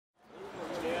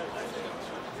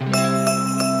All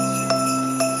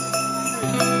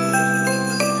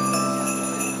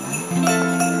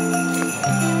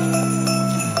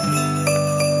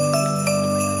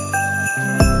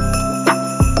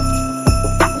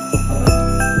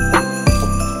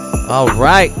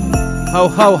right. Ho,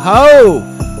 ho,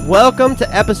 ho. Welcome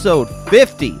to episode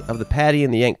 50 of the Paddy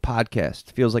and the Yank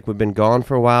podcast. Feels like we've been gone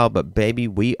for a while, but baby,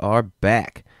 we are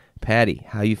back. Paddy,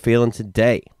 how you feeling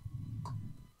today?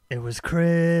 It was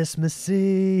Christmas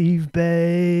Eve,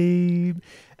 babe,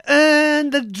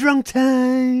 and the drunk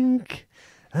tank.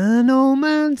 An old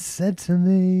man said to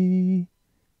me...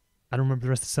 I don't remember the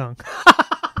rest of the song.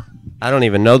 I don't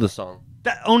even know the song.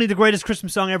 Only the greatest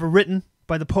Christmas song ever written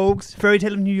by the Pogues. Fairy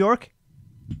Tale of New York.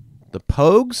 The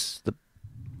Pogues?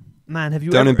 Man, have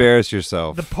you Don't ever... embarrass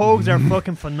yourself. The Pogues are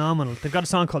fucking phenomenal. They've got a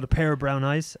song called A Pair of Brown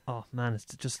Eyes. Oh, man, it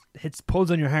just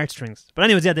pulls on your heartstrings. But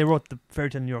anyways, yeah, they wrote the Fairy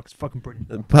Tale of New York. It's fucking brilliant.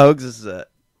 The Pogues is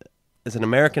an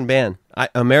American band.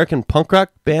 American punk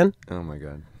rock band. Oh, my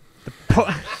God. All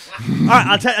right,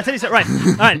 I'll tell you something. Right,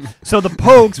 all right. So the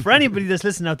Pogues, for anybody that's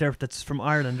listening out there that's from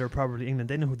Ireland or probably England,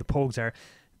 they know who the Pogues are.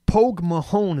 Pogue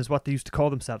Mahone is what they used to call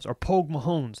themselves, or Pogue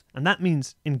Mahones. And that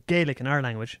means, in Gaelic, in our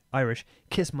language, Irish,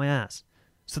 kiss my ass.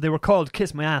 So they were called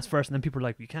Kiss My Ass first, and then people were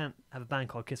like, you can't have a band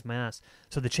called Kiss My Ass.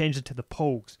 So they changed it to the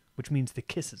Pogues, which means the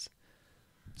kisses.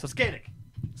 So it's Gaelic.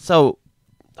 So,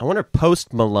 I wonder if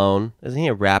Post Malone, isn't he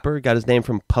a rapper? Got his name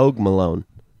from Pogue Malone.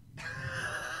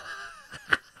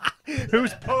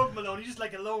 Who's Pogue Malone? He's just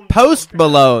like a lone... Post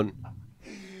Malone!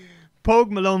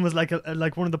 Pogue Malone was like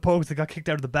like one of the Pogues that got kicked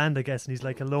out of the band, I guess, and he's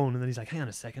like alone, and then he's like, hang on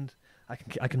a second, I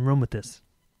can run with this.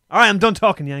 All right, I'm done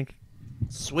talking, Yank.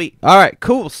 Sweet. All right,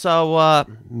 cool. So,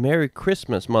 Merry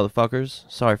Christmas,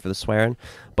 motherfuckers. Sorry for the swearing.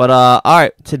 But, all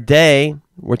right, today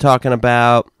we're talking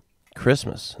about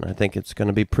Christmas, and I think it's going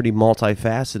to be pretty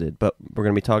multifaceted, but we're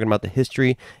going to be talking about the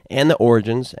history and the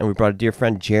origins, and we brought a dear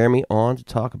friend, Jeremy, on to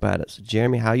talk about it. So,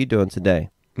 Jeremy, how you doing today?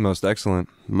 Most excellent.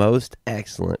 Most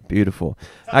excellent. Beautiful.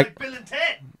 Sounds like Bill and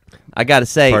Ted. I got to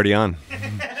say... Party on.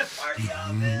 Party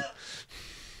on, Bill.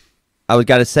 I was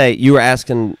got to say, you were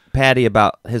asking Paddy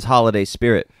about his holiday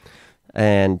spirit,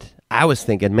 and I was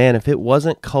thinking, man, if it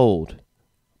wasn't cold,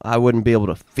 I wouldn't be able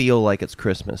to feel like it's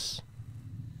Christmas.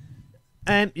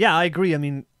 Yeah, I agree. I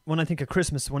mean, when I think of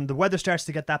Christmas, when the weather starts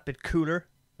to get that bit cooler,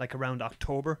 like around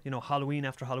October, you know, Halloween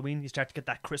after Halloween, you start to get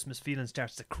that Christmas feeling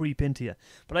starts to creep into you.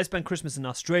 But I spent Christmas in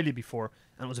Australia before,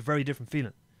 and it was a very different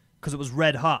feeling because it was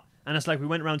red hot. And it's like we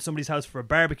went around somebody's house for a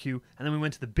barbecue, and then we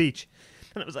went to the beach.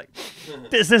 And it was like,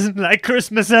 this isn't like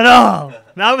Christmas at all.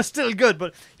 Now, it was still good,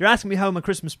 but you're asking me how my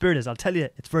Christmas spirit is. I'll tell you,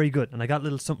 it's very good. And I got a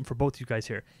little something for both you guys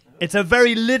here. It's a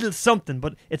very little something,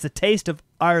 but it's a taste of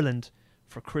Ireland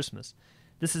for Christmas.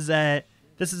 This is a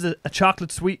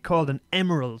chocolate sweet called an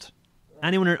emerald.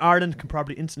 Anyone in Ireland can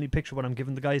probably instantly picture what I'm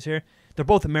giving the guys here. They're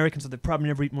both Americans, so they've probably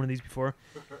never eaten one of these before.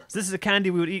 So this is a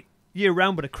candy we would eat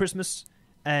year-round, but at Christmas,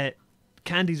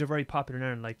 candies are very popular in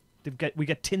Ireland. Like we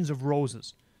get tins of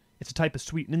roses. It's a type of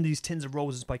sweet, and in these tins of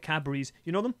roses by Cadbury's.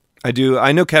 You know them? I do.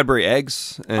 I know Cadbury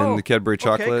eggs and the Cadbury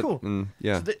chocolate. Okay, cool. And,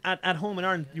 yeah. So at home in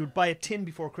Ireland, you would buy a tin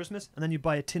before Christmas, and then you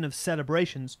buy a tin of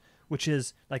Celebrations, which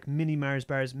is like mini Mars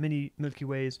bars, mini Milky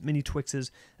Ways, mini Twixes,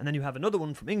 and then you have another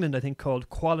one from England, I think, called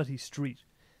Quality Street.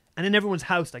 And in everyone's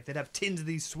house, like, they'd have tins of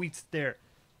these sweets there.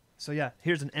 So yeah,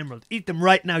 here's an emerald. Eat them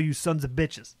right now, you sons of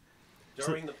bitches.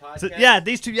 During the podcast? So, yeah,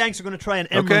 these two Yanks are going to try an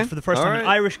emerald for the first time. Right. An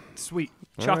Irish sweet,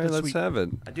 chocolate All right, sweet. let's have it.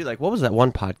 I do like, what was that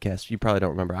one podcast? You probably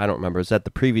don't remember. I don't remember. It was at the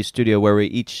previous studio where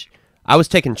I was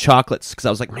taking chocolates because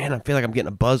I was like, man, I feel like I'm getting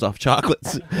a buzz off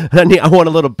chocolates. I want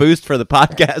a little boost for the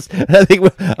podcast. And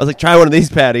I was like, try one of these,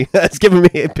 Paddy. It's giving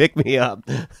me a pick me up.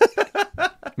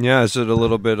 Yeah, is it a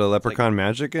little bit of leprechaun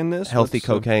magic in this? Healthy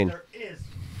cocaine.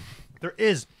 There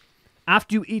is.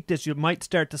 After you eat this, you might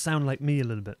start to sound like me a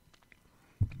little bit.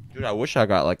 Dude, I wish I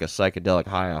got like a psychedelic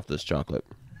high off this chocolate.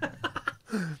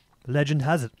 Legend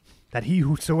has it that he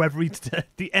whosoever eats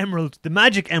the emerald, the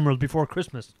magic emerald before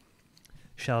Christmas,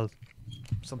 shall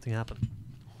something happen.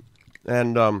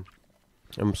 And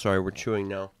I'm sorry, we're chewing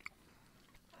now.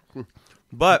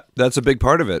 But That's a big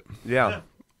part of it. yeah.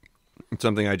 It's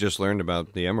something I just learned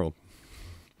about the emerald.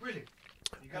 Really?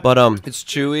 But It's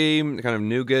chewy, kind of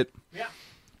nougat. Yeah.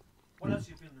 What else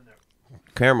are you feeling in there?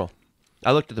 caramel.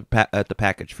 I looked at the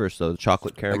package first, though. The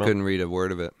chocolate caramel. I couldn't read a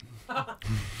word of it. But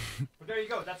there you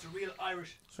go. That's a real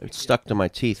Irish. It stuck to my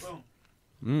teeth.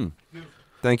 Boom.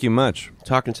 Thank you much.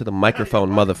 Talking to the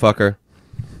microphone, motherfucker.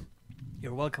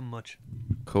 You're welcome much.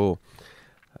 Cool.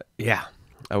 Yeah,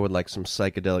 I would like some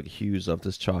psychedelic hues of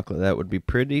this chocolate. That would be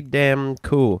pretty damn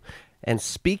cool. And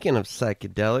speaking of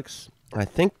psychedelics, I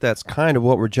think that's kind of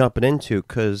what we're jumping into,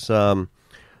 because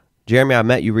Jeremy, I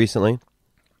met you recently.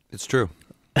 It's true.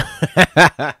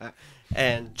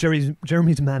 And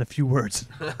Jeremy's a man of few words.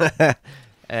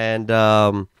 and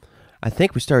I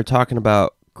think we started talking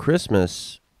about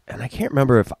Christmas, and I can't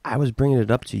remember if I was bringing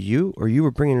it up to you or you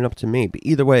were bringing it up to me. But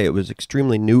either way, it was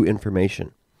extremely new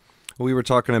information. We were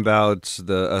talking about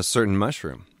a certain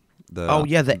mushroom.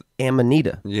 The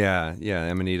Amanita. Yeah,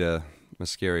 Amanita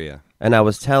Muscaria. And I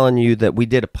was telling you that we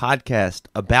did a podcast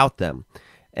about them.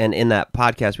 And in that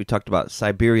podcast, we talked about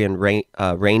Siberian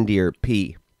reindeer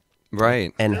pee.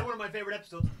 Right. And Still one of my favorite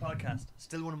episodes of the podcast.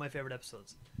 Still one of my favorite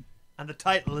episodes. And the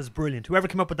title is brilliant. Whoever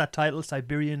came up with that title,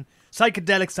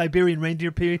 psychedelic Siberian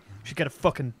reindeer pee, should get a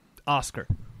fucking Oscar.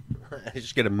 I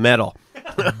should get a medal.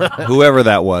 Whoever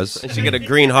that was. I should get a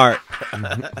green heart.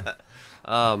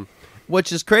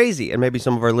 Which is crazy. And maybe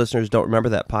some of our listeners don't remember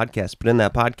that podcast. But in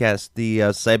that podcast,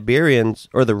 the Siberians,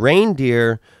 or the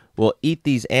reindeer, will eat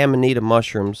these Amanita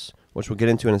mushrooms, which we'll get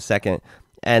into in a second.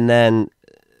 And then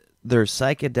they're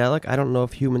psychedelic. I don't know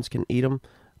if humans can eat them.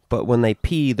 But when they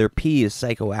pee, their pee is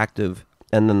psychoactive.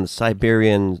 And then the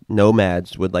Siberian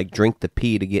nomads would like drink the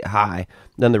pee to get high.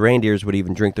 Then the reindeers would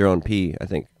even drink their own pee, I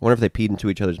think. I wonder if they peed into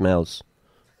each other's mouths.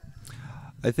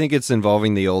 I think it's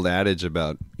involving the old adage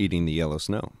about eating the yellow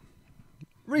snow.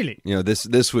 Really? You know,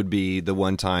 this would be the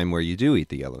one time where you do eat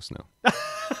the yellow snow.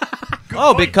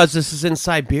 Because this is in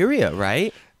Siberia,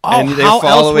 right? And Oh, they're how else would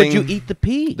following- you eat the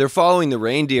pee? They're following the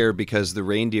reindeer because the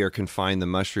reindeer can find the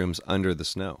mushrooms under the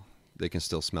snow. They can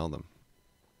still smell them.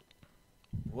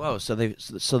 Whoa, so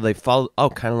they follow. Oh,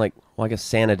 kind of like. Well, I guess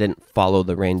Santa didn't follow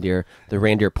the reindeer. The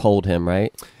reindeer pulled him,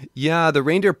 right? Yeah, the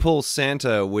reindeer pulls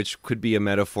Santa, which could be a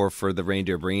metaphor for the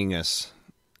reindeer bringing us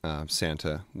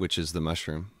Santa, which is the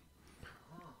mushroom.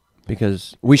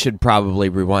 Because we should probably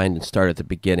rewind and start at the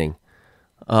beginning.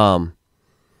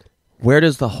 Where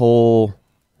does the whole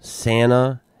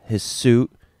Santa, his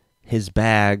suit, his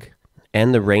bag,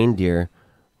 and the reindeer?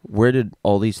 Where did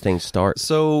all these things start?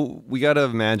 So we got to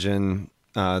imagine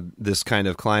this kind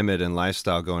of climate and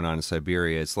lifestyle going on in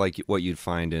Siberia. It's like what you'd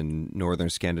find in northern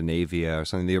Scandinavia or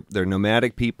something. They're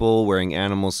nomadic people wearing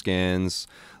animal skins,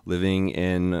 living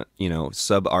in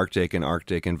subarctic and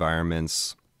Arctic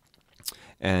environments,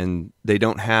 and they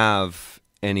don't have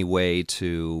any way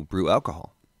to brew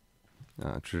alcohol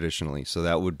traditionally. So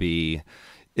that would be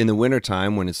in the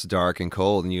wintertime when it's dark and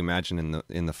cold, and you imagine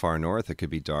in the far north it could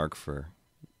be dark for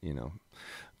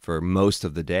most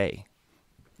of the day.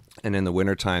 And in the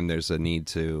wintertime, there's a need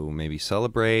to maybe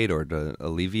celebrate or to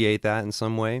alleviate that in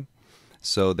some way.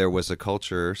 So there was a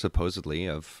culture, supposedly,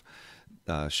 of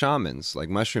shamans, like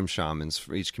mushroom shamans.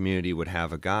 For each community would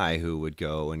have a guy who would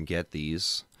go and get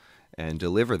these and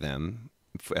deliver them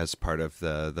as part of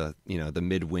the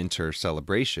midwinter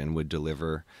celebration. Would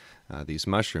deliver these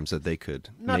mushrooms that they could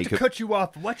Not to cut you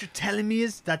off, but what you're telling me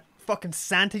is that fucking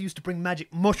Santa used to bring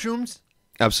magic mushrooms?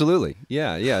 Absolutely.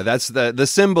 Yeah. That's the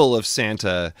symbol of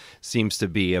Santa seems to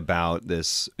be about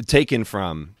this, taken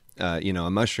from, a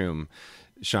mushroom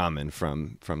shaman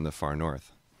from the far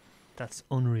north. That's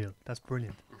unreal. That's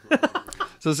brilliant.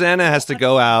 So Santa has to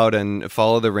go out and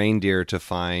follow the reindeer to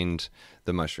find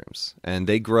the mushrooms. And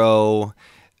they grow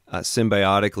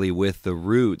symbiotically with the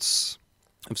roots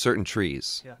of certain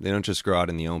trees. Yeah. They don't just grow out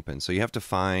in the open. So you have to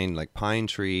find like pine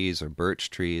trees or birch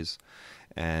trees.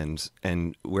 And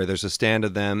where there's a stand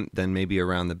of them, then maybe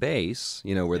around the base,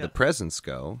 where the presents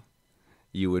go,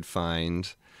 you would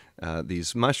find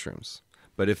these mushrooms.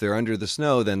 But if they're under the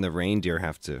snow, then the reindeer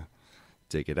have to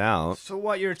dig it out. So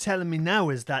what you're telling me now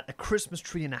is that a Christmas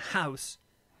tree in a house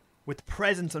with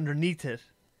presents underneath it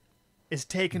is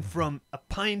taken from a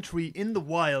pine tree in the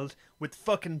wild with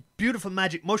fucking beautiful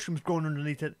magic mushrooms growing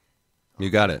underneath it. You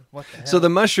got it. What the hell? So the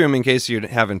mushroom, in case you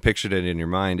haven't pictured it in your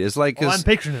mind, is like I'm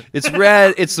picturing it. It's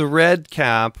red. It's a red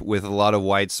cap with a lot of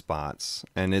white spots,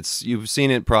 and you've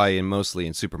seen it probably mostly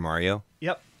in Super Mario.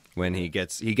 Yep. When he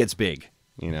gets big,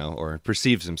 or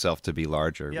perceives himself to be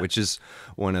larger, Yep. which is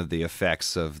one of the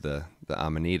effects of the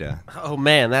Amanita. Oh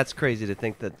man, that's crazy to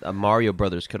think that Mario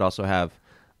Brothers could also have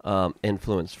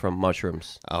influence from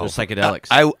mushrooms or psychedelics.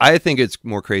 I think it's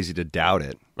more crazy to doubt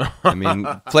it. I mean,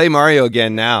 play Mario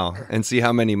again now and see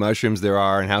how many mushrooms there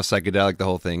are and how psychedelic the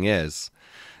whole thing is.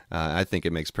 I think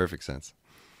it makes perfect sense.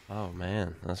 Oh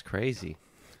man, that's crazy.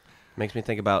 Makes me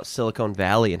think about Silicon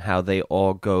Valley and how they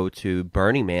all go to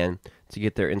Burning Man to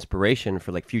get their inspiration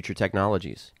for like future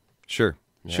technologies. Sure.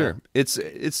 Yeah. Sure.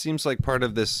 It seems like part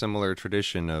of this similar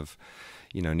tradition of,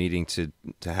 needing to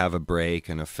have a break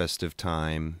and a festive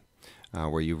time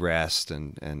where you rest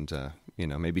and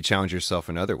maybe challenge yourself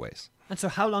in other ways. And so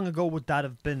how long ago would that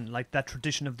have been? Like that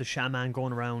tradition of the shaman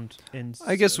going around in...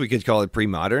 I guess we could call it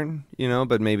pre-modern,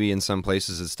 but maybe in some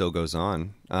places it still goes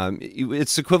on.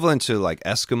 It's equivalent to like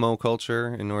Eskimo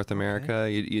culture in North America.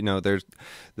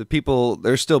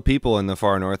 There's still people in the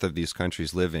far north of these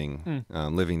countries living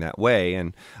that way.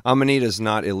 And Amanita is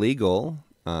not illegal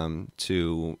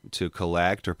to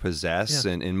collect or possess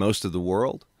in most of the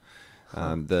world.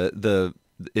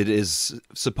 It is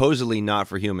supposedly not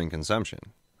for human consumption.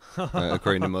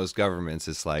 According to most governments,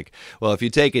 it's like, well, if you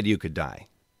take it, you could die,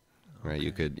 right?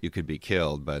 Okay. You could be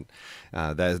killed, but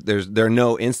there are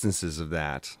no instances of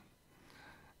that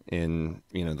in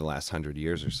the last 100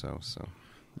 years or so. So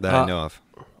that I know of.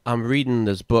 I'm reading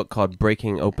this book called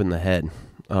Breaking Open the Head,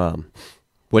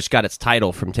 which got its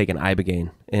title from taking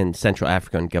ibogaine in Central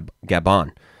Africa and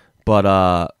Gabon.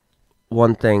 But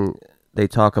one thing they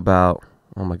talk about.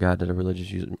 Oh my God, did I really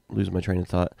just lose my train of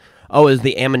thought? Oh, is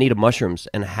the Amanita mushrooms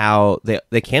and how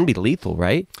they can be lethal,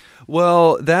 right?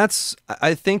 Well,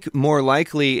 I think more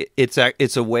likely it's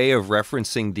a way of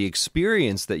referencing the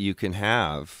experience that you can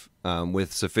have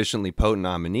with sufficiently potent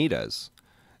amanitas,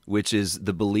 which is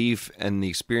the belief and the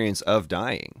experience of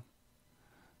dying.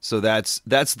 So that's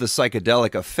the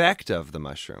psychedelic effect of the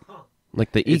mushroom.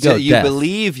 Like the ego you death.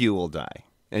 Believe you will die.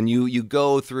 And you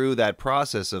go through that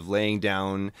process of laying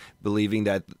down, believing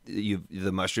that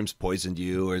the mushrooms poisoned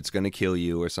you, or it's going to kill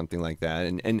you, or something like that.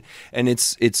 And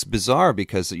it's bizarre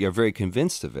because you're very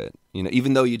convinced of it.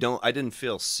 Even though I didn't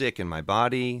feel sick in my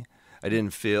body.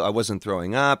 I wasn't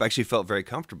throwing up. I actually felt very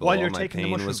comfortable. While you're All my taking the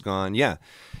pain mushroom. was gone. Yeah.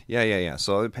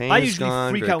 So the pain I is usually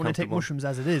gone. freak very out when I take comfortable. mushrooms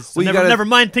as it is. So Well, never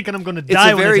mind thinking I'm going to It's die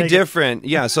a when I very take different,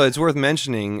 so it's worth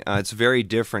mentioning. It's a very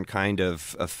different kind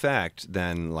of effect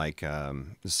than like the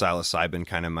psilocybin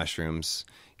kind of mushrooms.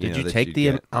 Did you that take the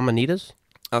get. Amanitas?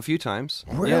 A few times.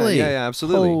 Really? Yeah,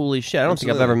 absolutely. Holy shit! I don't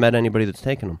think I've Absolutely. ever met anybody that's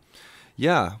taken them.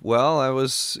 Yeah, well, I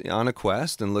was on a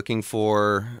quest and looking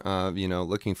for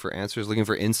answers, looking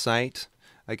for insight,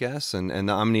 I guess, and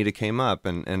the Amanita came up,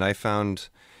 and I found,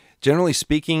 generally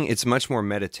speaking, it's much more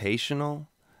meditational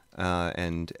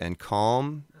and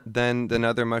calm than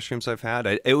other mushrooms I've had.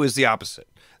 It was the opposite.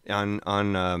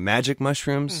 On magic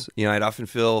mushrooms, I'd often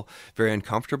feel very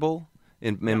uncomfortable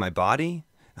in my body,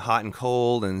 hot and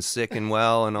cold and sick and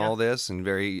well and all this,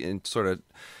 and sort of,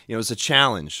 it's a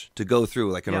challenge to go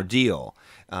through, like an ordeal.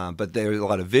 But there were a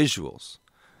lot of visuals.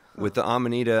 With the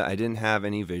Amanita, I didn't have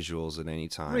any visuals at any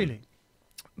time. Really?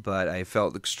 But I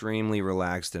felt extremely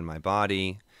relaxed in my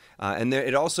body. And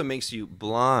it also makes you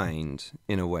blind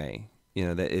in a way.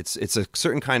 That it's a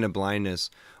certain kind of blindness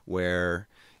where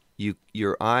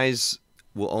your eyes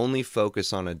will only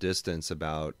focus on a distance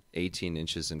about 18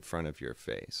 inches in front of your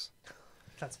face.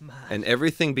 That's mad. And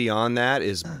everything beyond that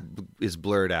is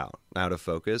blurred out of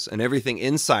focus, and everything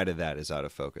inside of that is out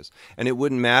of focus. And it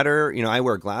wouldn't matter, I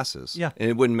wear glasses. Yeah. And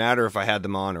it wouldn't matter if I had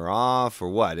them on or off or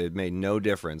what. It made no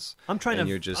difference.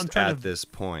 You're just at this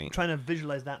point. I'm trying to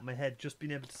visualize that in my head, just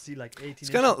being able to see like 18 It's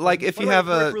kind of like if you have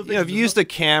if you used a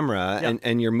camera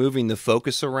and you're moving the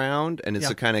focus around, and it's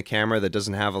the kind of camera that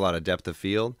doesn't have a lot of depth of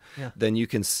field, then you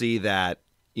can see that,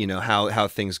 how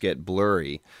things get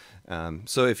blurry.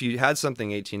 So if you had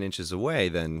something 18 inches away,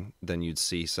 then you'd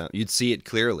see it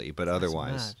clearly, but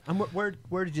otherwise. And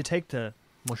where did you take the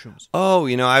mushrooms? Oh,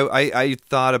 I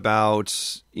thought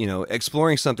about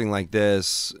exploring something like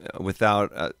this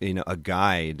without a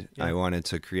guide. Yeah. I wanted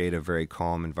to create a very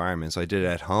calm environment, so I did it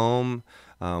at home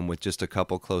with just a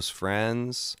couple close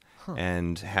friends.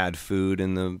 And had food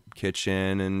in the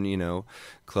kitchen, and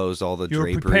closed all the you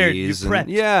draperies. Were prepared. You prepped.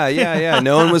 Yeah.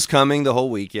 No one was coming the whole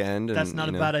weekend. And, That's not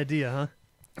a bad idea, huh?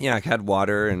 Yeah, I had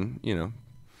water, and you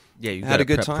had a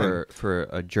good time for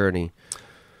a journey.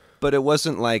 But it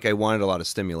wasn't like I wanted a lot of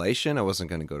stimulation. I wasn't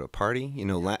going to go to a party.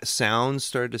 Sounds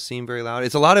started to seem very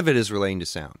loud. A lot of it is relating to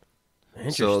sound.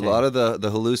 So a lot of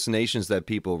the hallucinations that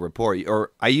people report,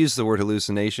 or I use the word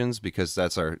hallucinations because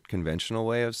that's our conventional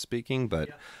way of speaking, but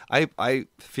I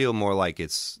feel more like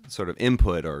it's sort of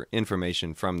input or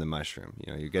information from the mushroom.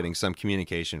 You're getting some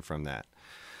communication from that.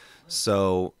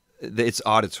 So it's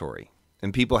auditory,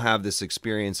 and people have this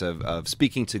experience of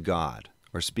speaking to God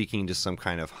or speaking to some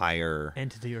kind of higher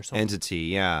entity or something.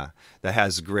 That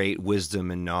has great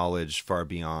wisdom and knowledge far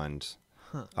beyond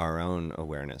our own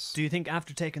awareness. Do you think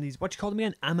after taking these, what you call them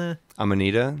again?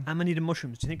 Amanita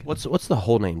mushrooms. Do you think? What's the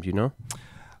whole name? Do you know?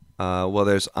 Well,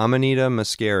 there's Amanita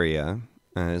Muscaria.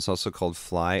 It's also called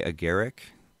fly agaric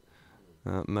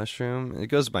mushroom. It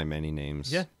goes by many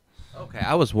names. Yeah. Okay,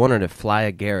 I was wondering if fly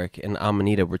agaric and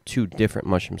Amanita were two different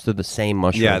mushrooms. They're the same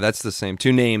mushroom. Yeah, that's the same.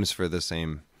 Two names for the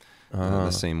same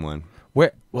one.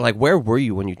 Where were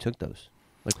you when you took those?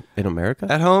 Like in America?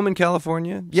 At home in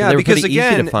California. Yeah, they were because pretty easy to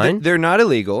again, find? they're not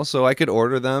illegal, so I could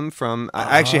order them from.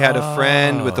 I actually had a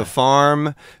friend with a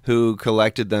farm who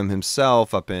collected them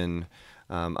himself up in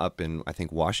I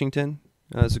think Washington.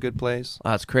 Is a good place.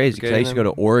 Oh, that's crazy. 'Cause I used to go to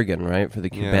Oregon, right, for the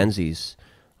Cubenzis.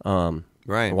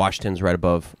 Right. Washington's right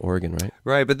above Oregon, right?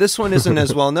 Right, but this one isn't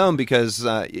as well known because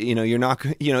you're not.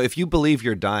 If you believe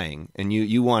you're dying and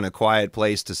you want a quiet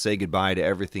place to say goodbye to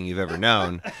everything you've ever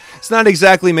known, it's not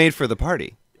exactly made for the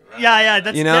party. Yeah.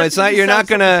 That's, it's not. You're not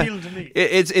gonna. To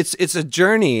It's a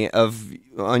journey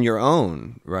on your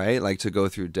own, right? Like to go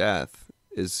through death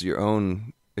is your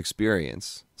own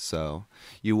experience. So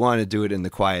you want to do it in the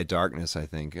quiet darkness, I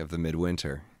think, of the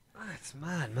midwinter. It's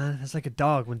mad, man. It's like a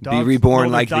dog. When dogs be reborn know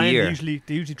they're like dying, the year.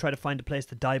 They usually try to find a place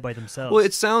to die by themselves. Well,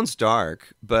 it sounds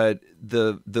dark, but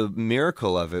the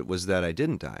miracle of it was that I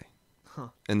didn't die,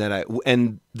 and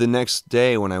and the next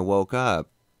day when I woke up,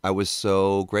 I was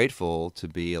so grateful to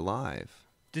be alive.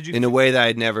 Did you in a way that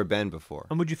I'd never been before?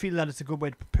 And would you feel that it's a good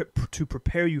way to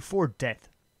prepare you for death,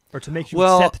 or to make you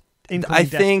Well, accept incoming I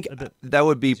death think a bit? that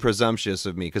would be presumptuous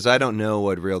of me because I don't know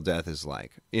what real death is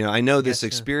like. I know this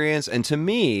experience, and to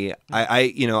me,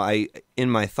 I in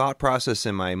my thought process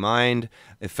in my mind,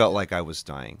 it felt like I was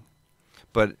dying.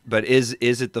 But is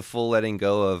it the full letting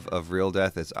go of real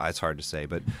death? It's hard to say,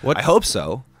 but I hope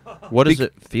so. What does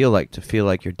it feel like to feel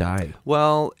like you're dying?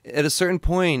 Well, at a certain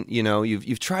point,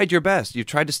 you've tried your best. You've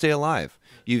tried to stay alive.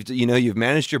 You've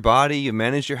managed your body, you've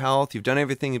managed your health, you've done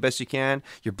everything the best you can.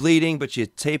 You're bleeding, but you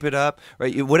tape it up,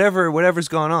 right? Whatever's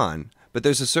gone on. But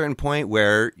there's a certain point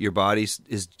where your body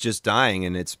is just dying,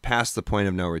 and it's past the point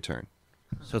of no return.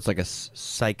 So it's like a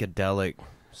psychedelic,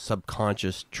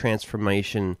 subconscious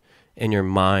transformation in your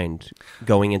mind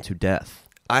going into death.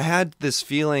 I had this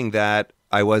feeling that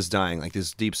I was dying, like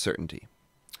this deep certainty.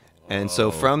 And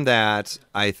so from that,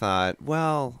 I thought,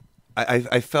 well,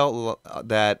 I felt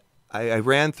that I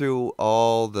ran through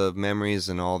all the memories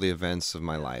and all the events of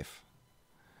my life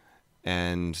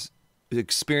and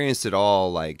experienced it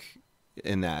all like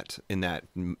in that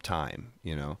time,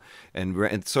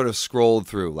 and sort of scrolled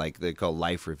through, like they call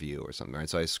life review or something, right?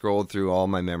 So I scrolled through all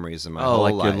my memories in my whole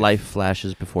life. Your life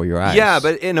flashes before your eyes. Yeah,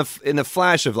 but in a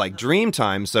flash of like dream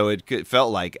time, so it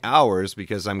felt like hours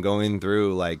because I'm going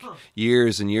through like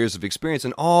years and years of experience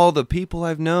and all the people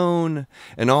I've known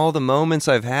and all the moments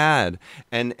I've had,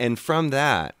 and from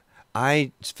that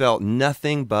I felt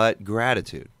nothing but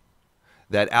gratitude.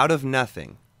 That out of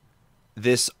nothing,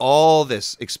 all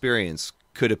this experience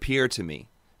could appear to me.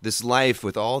 This life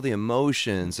with all the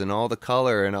emotions and all the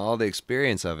color and all the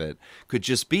experience of it could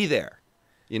just be there,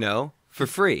 for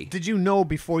free. Did you know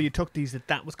before you took these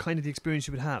that was kind of the experience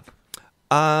you would have?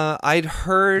 I'd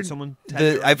heard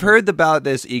I've heard about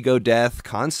this ego death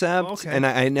concept, and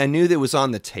I knew that it was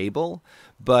on the table,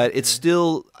 but it's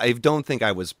still, I don't think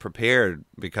I was prepared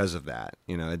because of that.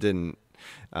 It didn't.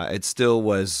 It still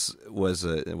was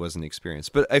an experience,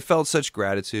 but I felt such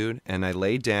gratitude, and I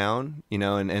laid down,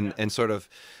 and sort of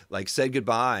like said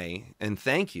goodbye and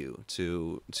thank you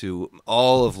to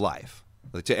all of life,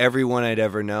 like to everyone I'd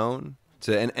ever known.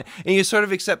 And you sort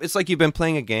of accept. It's like you've been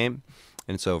playing a game,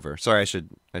 and it's over. Sorry, I should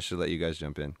let you guys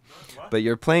jump in, but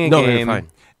you're playing a game,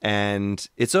 and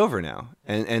it's over now,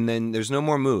 and then there's no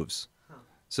more moves.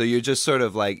 So you're just sort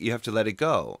of like you have to let it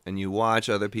go, and you watch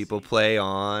other people play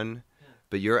on.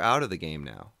 But you're out of the game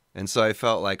now. And so I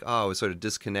felt like, I was sort of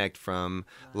disconnect from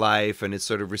life, and it's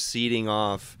sort of receding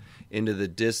off into the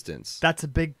distance. That's a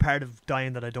big part of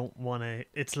dying that I don't want to.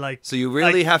 It's like... So you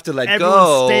really have to let go.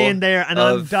 Everyone's staying there, and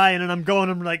I'm dying, and I'm going,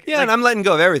 I'm like... Yeah, and I'm letting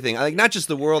go of everything. Like, not just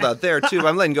the world out there, too, but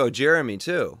I'm letting go of Jeremy,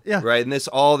 too. Yeah. Right?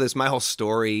 And my whole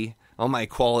story, all my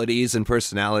qualities and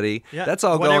personality, that's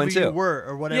all going, too. Whatever you were,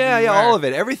 or whatever you were. all of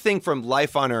it. Everything from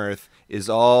life on Earth is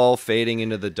all fading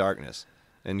into the darkness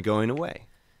and going away.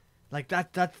 Like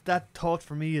that thought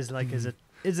for me is like is it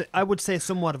I would say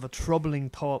somewhat of a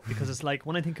troubling thought, because it's like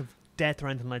when I think of death or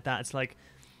anything like that, it's like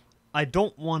I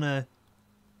don't want to,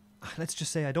 let's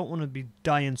just say I don't want to be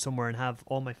dying somewhere and have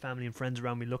all my family and friends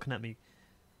around me looking at me,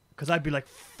 because I'd be like,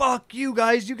 fuck you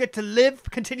guys, you get to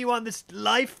continue on this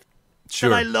life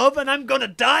that I love, and I'm gonna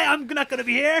die, I'm not gonna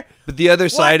be here. But the other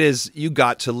side is you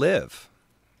got to live.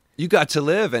 You got to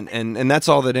live, and that's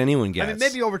all that anyone gets. I mean,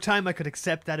 maybe over time I could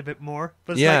accept that a bit more.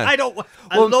 But it's like,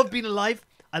 I love being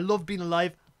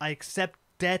alive. I accept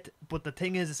death. But the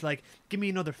thing is, it's like, give me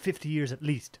another 50 years at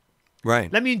least.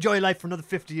 Right. Let me enjoy life for another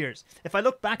 50 years. If I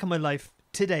look back on my life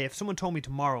today, if someone told me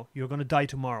tomorrow, you're going to die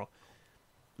tomorrow,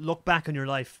 look back on your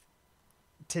life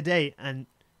today and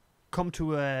come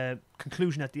to a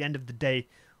conclusion at the end of the day,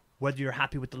 whether you're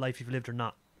happy with the life you've lived or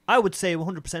not. I would say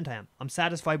 100% I am. I'm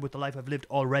satisfied with the life I've lived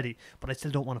already, but I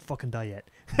still don't want to fucking die yet.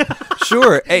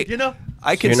 Sure. Hey, You know?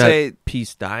 I So can you're say not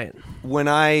peace dying. when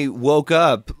I woke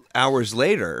up hours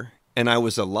later and I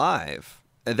was alive,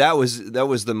 that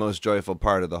was the most joyful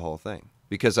part of the whole thing.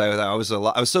 Because I was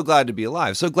so glad to be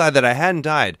alive, so glad that I hadn't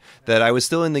died, that I was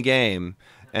still in the game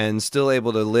and still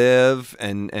able to live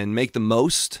and make the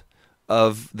most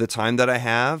of the time that I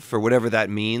have for whatever that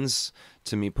means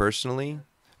to me personally.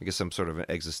 I guess I'm sort of an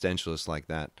existentialist like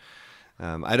that.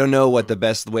 I don't know what the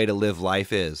best way to live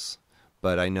life is,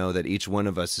 but I know that each one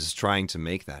of us is trying to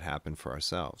make that happen for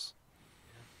ourselves.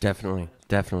 Definitely.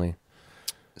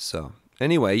 So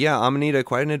anyway, yeah, Amanita,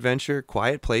 quite an adventure.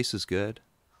 Quiet place is good.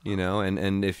 You know,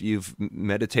 and if you've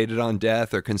meditated on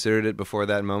death or considered it before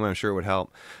that moment, I'm sure it would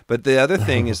help. But the other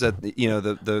thing is that, you know,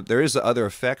 there is the other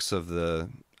effects of the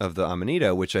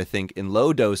Amanita, which I think in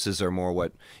low doses are more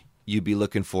what you'd be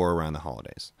looking for around the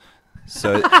holidays.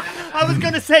 So I was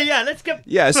going to say, yeah, let's get...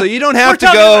 yeah, so you don't have to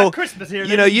talking go, about Christmas here,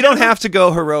 you know, you don't have to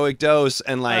go heroic dose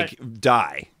and like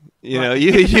die. You know,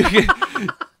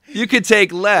 you could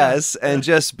take less and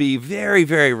just be very,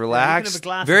 very relaxed,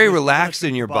 very relaxed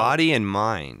in your body and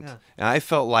mind. Yeah. And I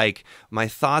felt like my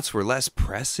thoughts were less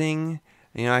pressing.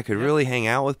 You know, I could really hang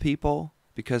out with people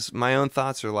because my own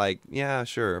thoughts are like, yeah,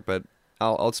 sure, but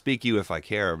I'll speak you if I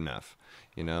care enough,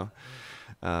 you know.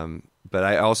 But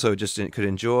I also just could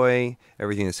enjoy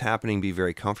everything that's happening, be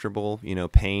very comfortable, you know,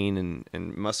 pain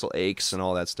and muscle aches and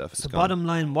all that stuff. So bottom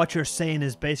line, what you're saying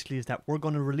is basically that we're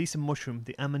going to release a mushroom,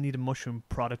 the Amanita mushroom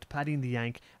product, Paddy and the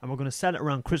Yank, and we're going to sell it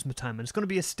around Christmas time. And it's going to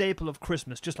be a staple of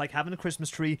Christmas, just like having a Christmas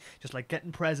tree, just like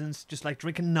getting presents, just like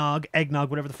drinking eggnog,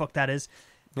 whatever the fuck that is.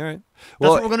 All right.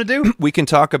 That's what we're going to do? We can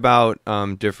talk about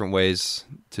different ways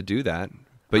to do that.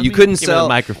 But you couldn't sell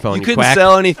microphone. You couldn't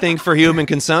sell anything for human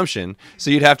consumption, so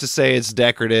you'd have to say it's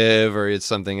decorative or it's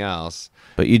something else.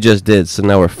 But you just did, so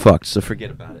now we're fucked. So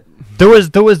forget about it. There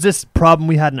was this problem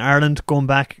we had in Ireland going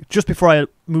back just before I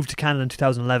moved to Canada in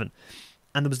 2011,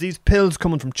 and there was these pills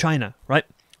coming from China, right?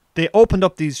 They opened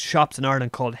up these shops in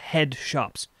Ireland called head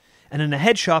shops, and in a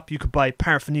head shop you could buy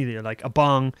paraphernalia like a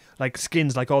bong, like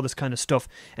skins, like all this kind of stuff,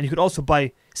 and you could also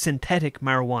buy synthetic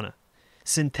marijuana,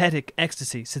 synthetic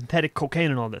ecstasy, synthetic cocaine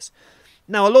and all this.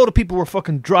 Now, a load of people were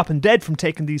fucking dropping dead from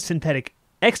taking these synthetic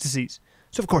ecstasies.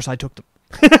 So, of course, I took them.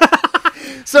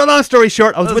 So, long story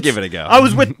short, Let's give it a go. I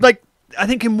was with, like, I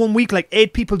think in 1 week, like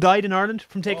 8 people died in Ireland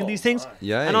from taking these things.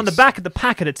 Yikes. And on the back of the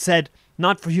packet, it said,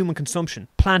 not for human consumption,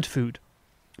 plant food.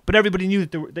 But everybody knew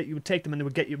that you would take them and they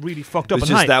would get you really fucked up It was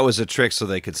and just high. that was a trick so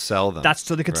they could sell them. That's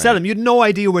so they could sell them. You had no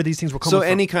idea where these things were coming So from.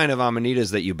 any kind of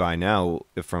amanitas that you buy now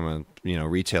from a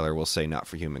retailer will say not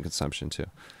for human consumption too.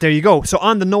 There you go. So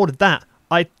on the note of that,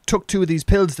 I took 2 of these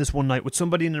pills this one night with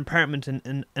somebody in an apartment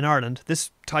in Ireland. This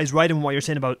ties right in with what you're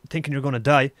saying about thinking you're going to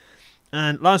die.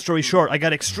 And long story short, I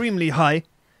got extremely high,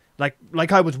 like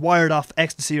I was wired off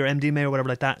ecstasy or MDMA or whatever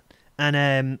like that.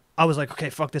 And I was like, okay,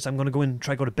 fuck this. I'm going to go in and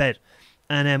try to go to bed.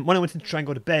 And when I went in to try and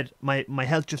go to bed, my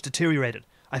health just deteriorated.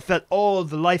 I felt all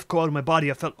the life go out of my body.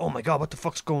 I felt, oh my God,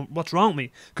 what's wrong with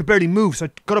me? Could barely move. So I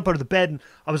got up out of the bed and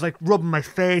I was like rubbing my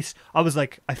face.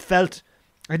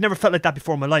 I'd never felt like that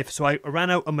before in my life. So I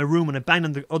ran out of my room and I banged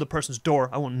on the other person's door.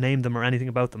 I won't name them or anything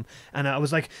about them. And I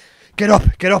was like, get up.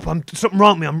 There's something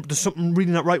wrong with me. There's something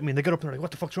really not right with me. And they got up and they're like,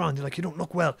 what the fuck's wrong? They're like, you don't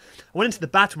look well. I went into the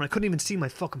bathroom and I couldn't even see my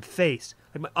fucking face.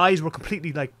 Like my eyes were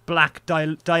completely like black,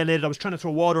 dilated. I was trying to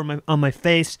throw water on my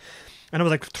face. And I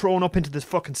was like thrown up into this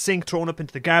fucking sink, thrown up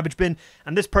into the garbage bin.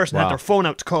 And this person had their phone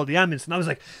out to call the ambulance. And I was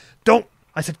like,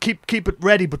 I said, keep it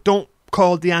ready, but don't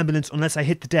call the ambulance unless I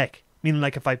hit the deck. Meaning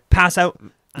like if I pass out.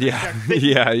 Yeah,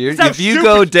 yeah. If you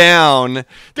go down,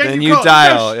 then you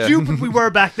dial. How stupid we were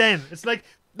back then. It's like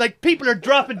people are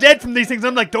dropping dead from these things.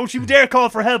 I'm like, don't you dare call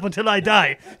for help until I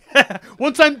die.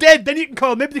 Once I'm dead, then you can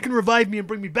call. Maybe they can revive me and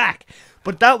bring me back.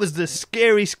 But that was the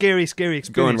scary, scary, scary experience.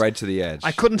 Going right to the edge.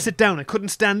 I couldn't sit down. I couldn't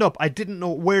stand up. I didn't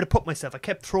know where to put myself. I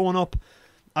kept throwing up.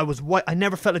 I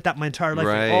never felt like that my entire life.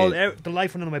 Right. The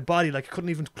life went out of my body. Like I couldn't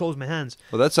even close my hands.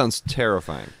 Well, that sounds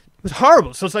terrifying. It was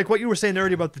horrible. So it's like what you were saying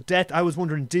earlier about the death. I was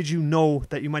wondering, did you know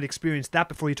that you might experience that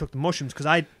before you took the mushrooms? Because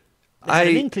I had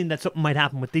an inkling that something might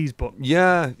happen with these, but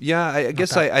yeah. I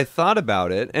guess I thought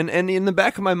about it, and in the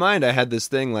back of my mind, I had this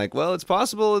thing like, well, it's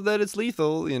possible that it's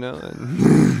lethal, you know.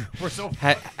 we're so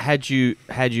Had you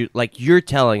like you're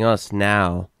telling us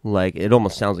now, like it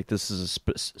almost sounds like this is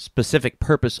a specific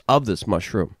purpose of this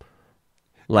mushroom.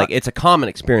 Like it's a common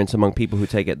experience among people who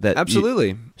take it. That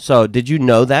absolutely. So did you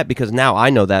know that? Because now I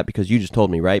know that because you just told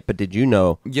me, right? But did you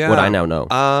know what I now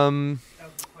know?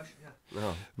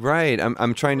 No. Right.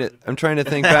 I'm trying to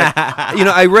think back.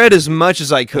 I read as much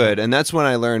as I could, and that's when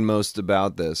I learned most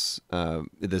about this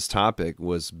topic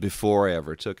was before I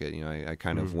ever took it. I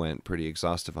kind of went pretty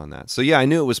exhaustive on that. So yeah, I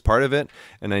knew it was part of it,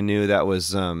 and I knew that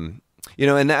was and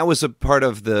that was a part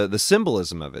of the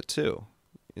symbolism of it too.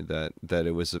 That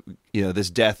it was this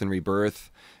death and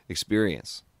rebirth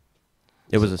experience.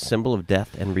 It was a symbol of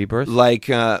death and rebirth?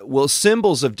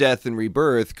 Symbols of death and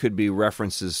rebirth could be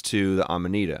references to the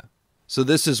Amanita. So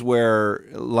this is where,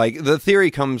 the theory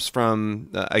comes from,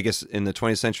 I guess, in the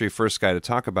 20th century, first guy to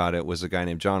talk about it was a guy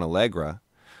named John Allegra,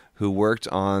 who worked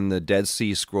on the Dead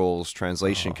Sea Scrolls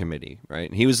translation committee, right?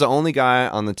 And he was the only guy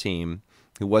on the team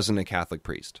who wasn't a Catholic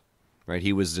priest, right?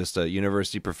 He was just a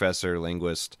university professor,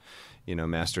 linguist,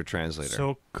 master translator.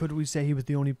 So could we say he was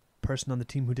the only person on the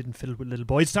team who didn't fiddle with little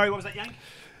boys? Sorry, what was that, Yank?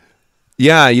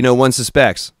 Yeah, one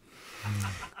suspects.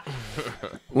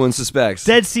 One suspects.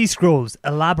 Dead Sea Scrolls.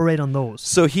 Elaborate on those.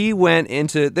 So he went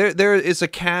into there is a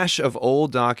cache of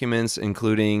old documents,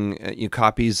 including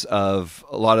copies of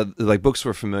a lot of books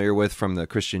we're familiar with from the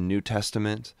Christian New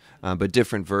Testament, but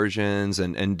different versions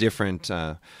and different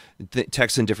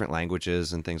texts in different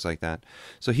languages and things like that.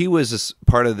 So he was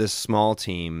part of this small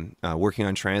team working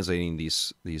on translating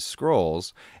these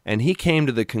scrolls, and he came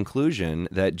to the conclusion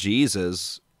that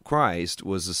Jesus Christ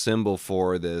was a symbol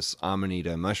for this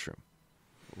Amanita mushroom.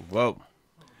 Whoa.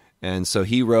 And so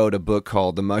he wrote a book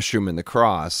called The Mushroom and the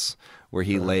Cross, where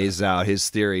he lays out his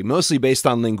theory, mostly based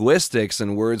on linguistics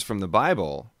and words from the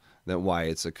Bible, that why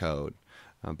it's a code.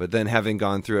 But then having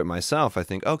gone through it myself, I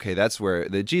think, okay, that's where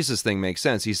the Jesus thing makes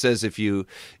sense. He says, if you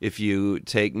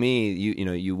take me,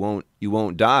 you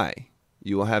won't die.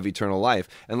 You will have eternal life.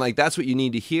 And that's what you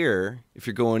need to hear if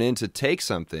you're going in to take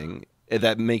something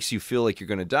that makes you feel like you're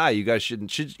going to die. You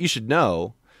should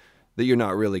know that you're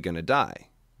not really going to die,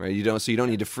 right? So you don't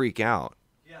need to freak out,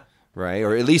 right?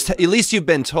 Or at least you've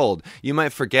been told. You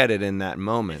might forget it in that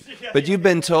moment, but you've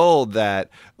been told that.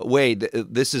 Wait,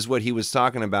 this is what he was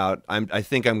talking about. I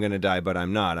think I'm going to die, but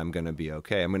I'm not. I'm going to be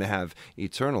okay. I'm going to have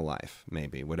eternal life,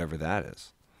 maybe, whatever that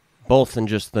is. Both in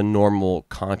just the normal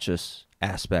conscious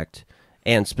aspect,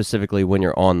 and specifically when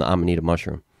you're on the Amanita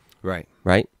mushroom,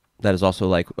 right? That is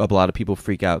also a lot of people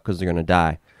freak out because they're going to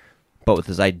die. But with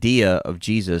this idea of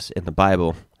Jesus in the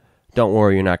Bible, don't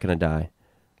worry, you're not going to die.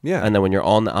 Yeah. And then when you're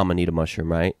on the Amanita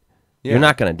mushroom, right? Yeah. You're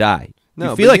not going to die.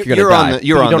 No, you feel like you're going to die.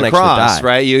 You're on you the don't cross, die.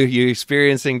 right? You're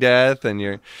experiencing death, and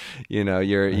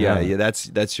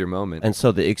that's your moment. And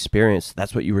so the experience,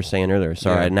 that's what you were saying earlier.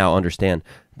 Sorry, Yeah. I now understand.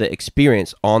 The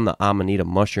experience on the Amanita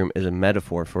mushroom is a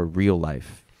metaphor for real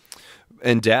life.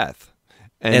 And death.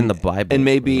 And the Bible. And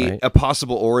maybe right? a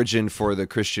possible origin for the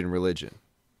Christian religion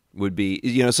would be,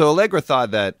 so Allegra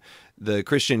thought that the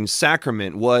Christian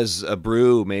sacrament was a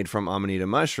brew made from Amanita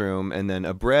mushroom and then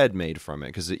a bread made from it,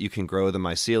 because you can grow the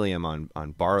mycelium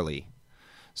on barley,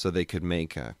 so they could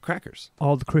make crackers.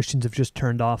 All the Christians have just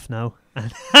turned off now.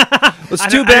 It's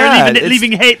too bad.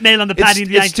 Leaving hate mail on the Paddy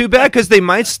and the Yank. It's too bad, because they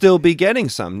might still be getting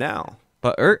some now.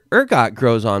 But ergot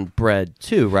grows on bread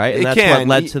too, right? And It that's can. what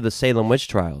led to the Salem witch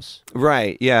trials.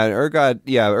 Right, yeah,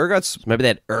 ergot's... So maybe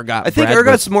that ergot I think bread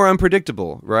ergot's was more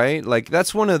unpredictable, right?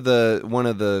 That's one of the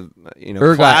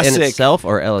ergot classic in itself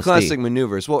or LSD? classic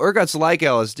maneuvers. Well, ergot's like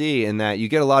LSD in that you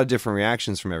get a lot of different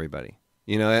reactions from everybody.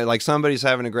 Somebody's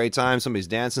having a great time, somebody's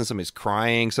dancing, somebody's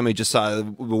crying, somebody just saw the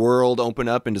world open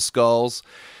up into skulls.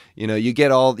 You get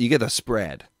the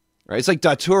spread. Right? It's like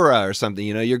Datura or something,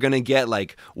 you're going to get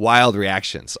wild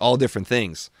reactions, all different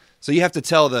things. So you have to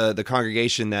tell the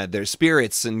congregation that there's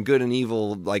spirits and good and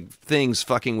evil things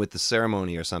fucking with the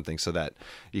ceremony or something, so that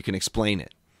you can explain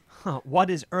it. Huh. What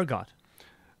is ergot?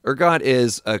 Ergot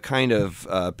is a kind of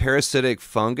parasitic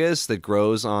fungus that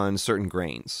grows on certain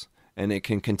grains, and it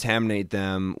can contaminate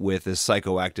them with this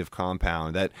psychoactive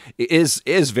compound that is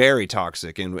very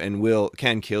toxic and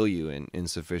can kill you in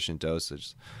insufficient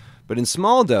dosage. But in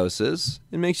small doses,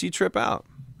 it makes you trip out.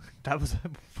 That was...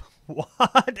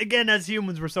 What? Again, as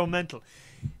humans, we're so mental.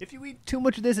 If you eat too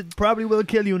much of this, it probably will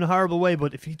kill you in a horrible way,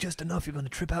 but if you eat just enough, you're going to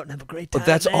trip out and have a great time. But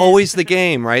that's always the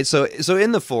game, right? So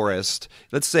in the forest,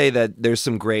 let's say that there's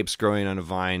some grapes growing on a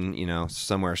vine,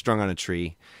 somewhere strung on a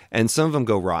tree, and some of them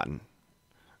go rotten.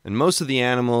 And most of the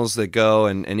animals that go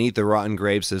and eat the rotten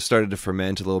grapes have started to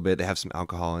ferment a little bit. They have some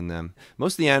alcohol in them.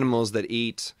 Most of the animals that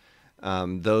eat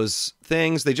those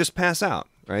things, they just pass out,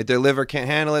 right? Their liver can't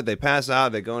handle it. They pass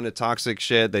out. They go into toxic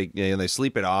shit. They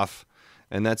sleep it off,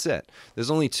 and that's it.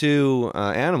 There's only two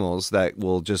animals that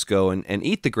will just go and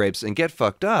eat the grapes and get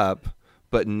fucked up,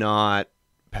 but not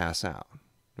pass out.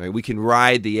 Right? We can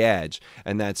ride the edge,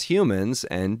 and that's humans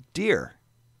and deer.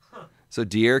 So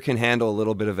deer can handle a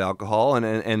little bit of alcohol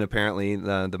and apparently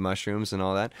the mushrooms and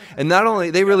all that. And not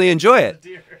only, they really enjoy it.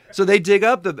 So they dig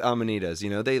up the Amanitas,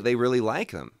 they really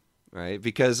like them, right?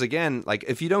 Because again, like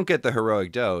if you don't get the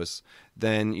heroic dose,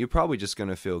 then you're probably just going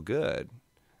to feel good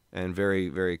and very,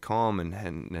 very calm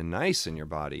and nice in your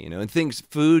body, and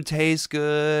food tastes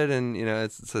good and,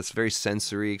 it's this very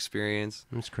sensory experience.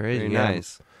 It's crazy. Very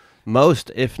nice.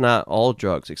 Most, if not all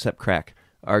drugs, except crack,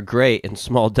 are great in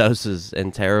small doses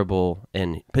and terrible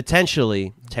and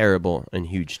potentially terrible in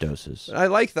huge doses. I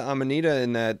like the Amanita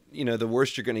in that, the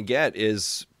worst you're going to get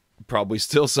is probably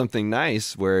still something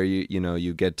nice where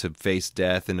you get to face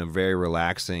death in a very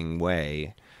relaxing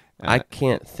way. I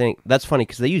can't think. That's funny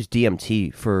because they use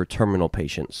DMT for terminal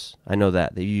patients. I know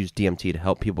that. They use DMT to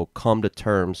help people come to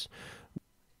terms.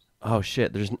 Oh,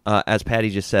 shit. There's, as Paddy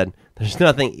just said, there's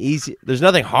nothing easy. There's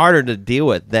nothing harder to deal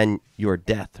with than your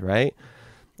death, right?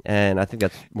 And I think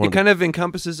that's it kind of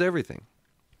encompasses everything,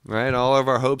 right? All of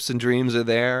our hopes and dreams are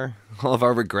there. All of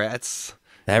our regrets.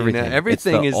 Everything.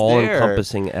 Everything is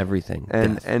all-encompassing everything.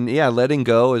 And yeah, letting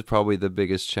go is probably the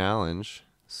biggest challenge.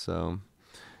 So,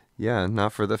 yeah,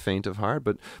 not for the faint of heart,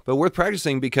 but worth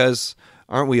practicing because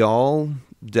aren't we all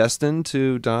destined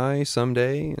to die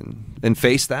someday and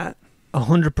face that?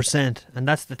 100%. And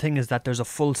that's the thing is that there's a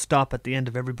full stop at the end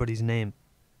of everybody's name.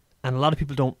 And a lot of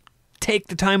people don't take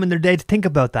the time in their day to think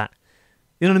about that.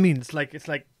 You know what I mean? It's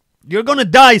like you're going to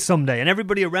die someday and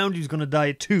everybody around you is going to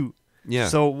die too. Yeah.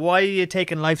 So why are you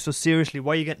taking life so seriously?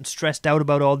 Why are you getting stressed out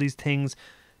about all these things?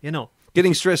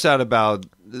 Getting stressed out about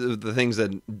the things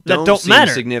that don't seem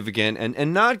matter. Significant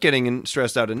and not getting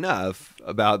stressed out enough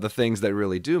about the things that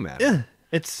really do matter. Yeah.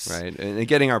 It's right. And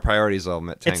getting our priorities all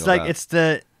tangled It's like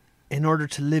up. in order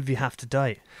to live, you have to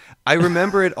die. I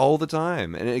remember it all the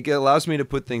time, and it allows me to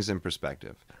put things in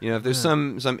perspective. If there's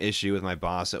some issue with my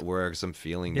boss at work, some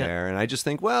feeling there, and I just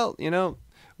think, well,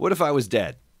 what if I was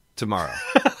dead tomorrow?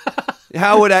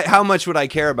 How much would I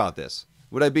care about this?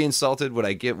 Would I be insulted? Would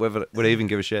I even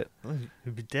give a shit? Well,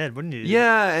 you'd be dead, wouldn't you?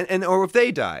 Yeah, and or if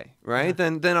they die, right?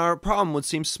 Yeah. Then our problem would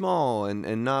seem small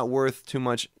and not worth too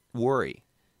much worry.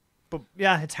 But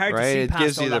yeah, it's hard to see it past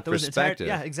gives all you that. the perspective.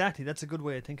 Yeah, exactly. That's a good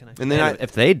way of thinking. And then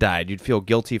if they died, you'd feel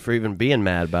guilty for even being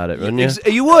mad about it, wouldn't you?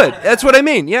 You would. That's what I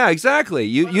mean. Yeah, exactly.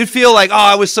 You'd feel like, oh,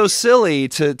 I was so silly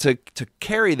to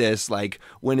carry this, like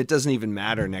when it doesn't even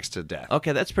matter next to death.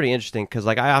 Okay, that's pretty interesting because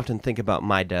like I often think about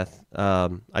my death.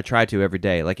 I try to every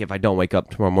day. Like if I don't wake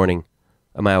up tomorrow morning,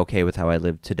 am I okay with how I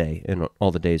lived today and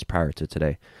all the days prior to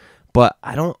today? But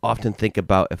I don't often think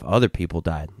about if other people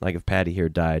died, like if Paddy here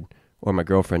died or my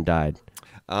girlfriend died.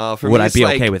 Would I be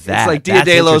okay with that? It's like Dia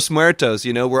de los Muertos,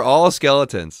 we're all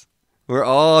skeletons. We're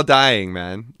all dying,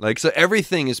 man. Like, so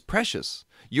everything is precious.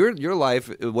 Your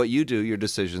life, what you do, your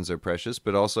decisions are precious,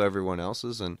 but also everyone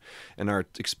else's and our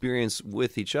experience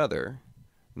with each other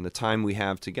and the time we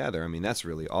have together. I mean, that's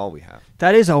really all we have.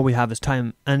 That is all we have is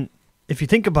time. And if you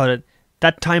think about it,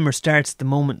 that timer starts the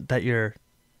moment that you're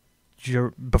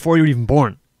before you're even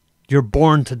born. You're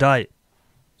born to die.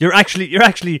 You're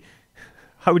actually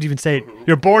how would you even say it?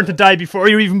 You're born to die before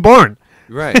you're even born.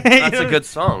 Right. That's a good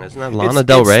song. Isn't that Lana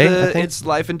Del Rey? I think? It's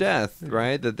life and death,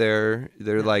 right? That they're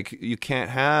like, you can't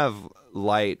have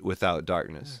light without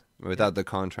darkness, without the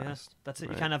contrast. Yeah, that's it.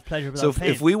 Right? You can't have pleasure without pain.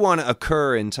 So if we want to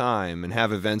occur in time and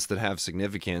have events that have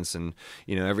significance and,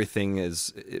 everything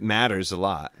it matters a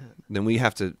lot, then we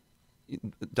have to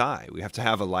die. We have to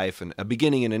have a life and a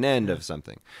beginning and an end of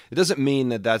something. It doesn't mean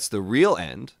that that's the real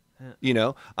end.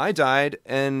 Yeah. I died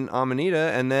in Amanita,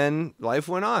 and then life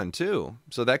went on too.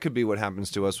 So that could be what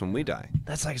happens to us when we die.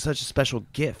 That's like such a special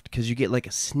gift because you get like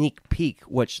a sneak peek,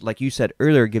 which, like you said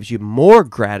earlier, gives you more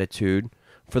gratitude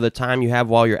for the time you have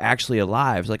while you're actually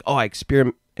alive. It's like, oh, I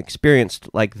experienced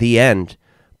like the end,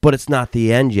 but it's not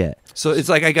the end yet. So it's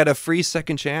like I got a free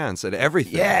second chance at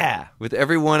everything. Yeah. With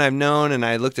everyone I've known, and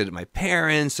I looked at my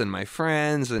parents and my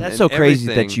friends. And that's so crazy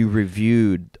everything. that you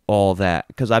reviewed all that,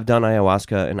 because I've done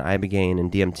ayahuasca and ibogaine and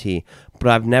DMT, but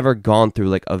I've never gone through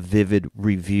like a vivid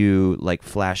review, like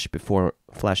flash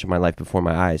of my life before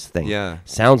my eyes thing. Yeah.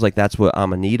 Sounds like that's what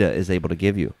Amanita is able to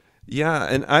give you. Yeah,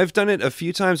 and I've done it a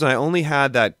few times, and I only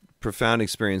had that profound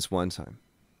experience one time.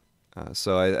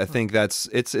 So I think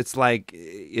it's like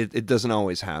it doesn't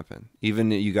always happen.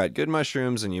 Even you got good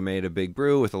mushrooms and you made a big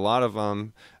brew with a lot of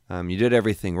them. You did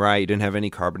everything right. You didn't have any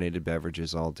carbonated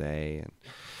beverages all day. And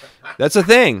that's a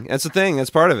thing. That's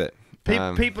part of it.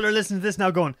 People are listening to this now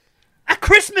going, a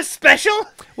Christmas special?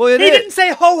 Well, he didn't say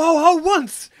ho ho ho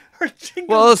once.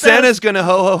 Well, Santa's going to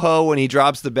ho ho ho when he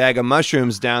drops the bag of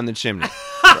mushrooms down the chimney.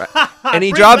 Right. And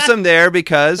he drops them there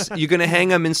because you're going to hang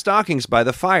them in stockings by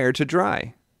the fire to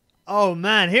dry. Oh,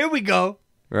 man, here we go.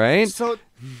 right? So,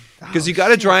 Because you got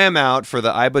to dry them out for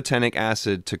the ibotenic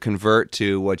acid to convert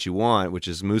to what you want, which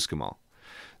is muscimol.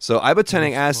 So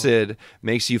ibotenic acid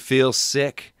makes you feel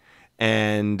sick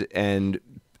and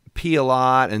pee a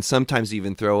lot and sometimes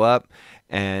even throw up,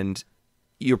 and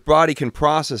your body can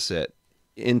process it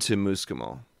into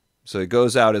muscimol. So it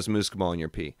goes out as muscimol in your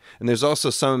pee. And there's also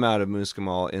some amount of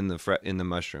muscimol in the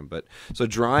mushroom. But so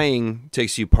drying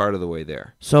takes you part of the way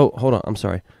there. So hold on, I'm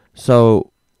sorry.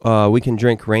 So we can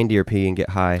drink reindeer pee and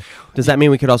get high. Does that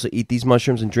mean we could also eat these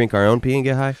mushrooms and drink our own pee and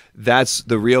get high? That's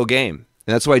the real game.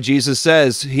 And that's why Jesus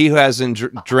says, he who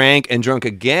hasn't drank and drunk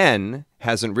again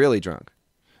hasn't really drunk.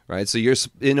 Right? So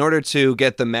in order to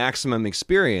get the maximum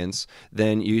experience,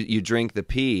 then you drink the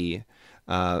pee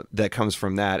that comes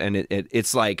from that, and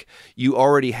it's like you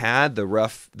already had the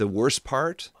worst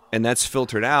part, and that's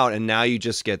filtered out, and now you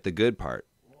just get the good part.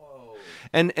 Whoa.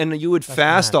 And you would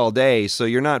fast all day, so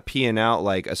you're not peeing out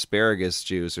like asparagus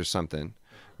juice or something,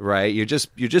 right? You're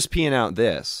just peeing out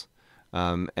this.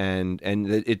 And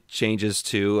it changes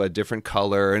to a different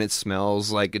color, and it smells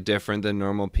like different than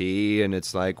normal pee, and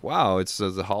it's like, wow, it's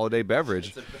a holiday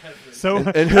beverage. So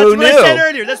and who knew? That's what I said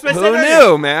earlier. That's what I said earlier.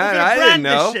 Who knew, man? I didn't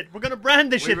know. We're gonna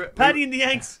brand this shit. Paddy and the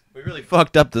Yanks. We really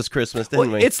fucked up this Christmas,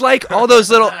 didn't we? It's like all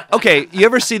those little. Okay, you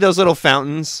ever see those little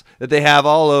fountains that they have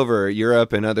all over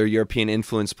Europe and other European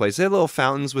influenced places? They have little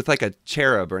fountains with like a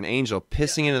cherub or an angel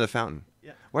pissing into the fountain.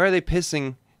 Yeah. Why are they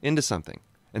pissing into something?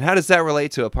 And how does that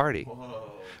relate to a party? Whoa.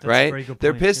 Right?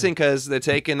 They're pissing because they're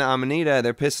taking the Amanita,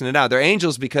 they're pissing it out. They're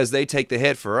angels because they take the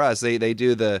hit for us. They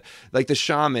do the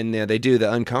shaman, they do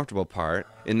the uncomfortable part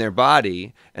in their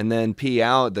body and then pee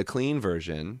out the clean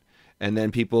version. And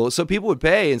then people would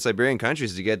pay in Siberian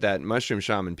countries to get that mushroom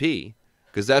shaman pee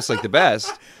because that's like the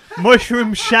best.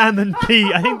 Mushroom shaman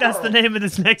pee. I think that's the name of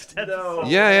this next episode. No.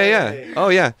 Yeah. Oh,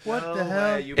 yeah. What the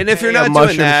hell? And if you're not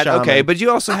doing that, okay, but you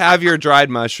also have your dried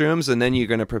mushrooms, and then you're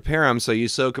going to prepare them, so you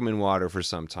soak them in water for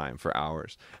some time, for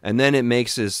hours. And then it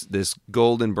makes this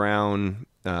golden brown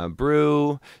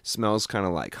brew, smells kind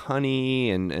of like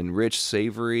honey and rich,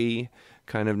 savory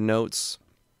kind of notes.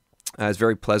 It's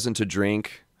very pleasant to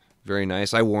drink, very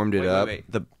nice. I warmed it up. Wait.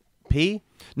 The pee?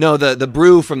 No, the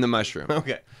brew from the mushroom.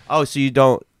 Okay. Oh, so you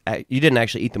didn't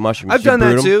actually eat the mushrooms. I've done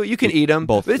that too. You can eat them.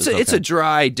 Both. But it's a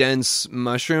dry, dense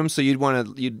mushroom, so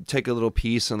you'd take a little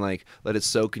piece and like let it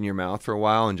soak in your mouth for a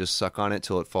while and just suck on it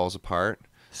till it falls apart,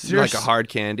 like a hard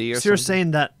candy or something. So you're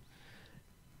saying that?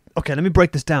 Okay, let me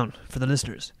break this down for the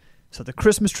listeners. So the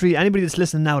Christmas tree. Anybody that's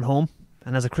listening now at home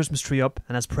and has a Christmas tree up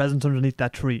and has presents underneath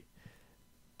that tree,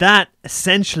 that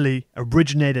essentially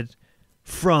originated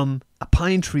from a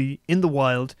pine tree in the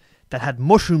wild that had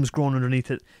mushrooms growing underneath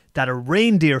it that a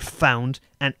reindeer found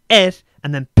and ate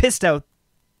and then pissed out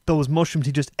those mushrooms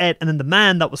he just ate, and then the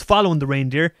man that was following the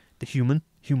reindeer, the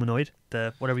humanoid,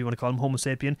 the whatever you want to call him, Homo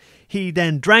sapien, he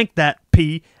then drank that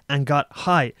pee and got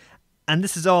high. And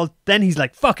this is all, then he's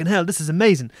like, fucking hell, this is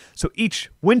amazing. So each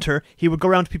winter he would go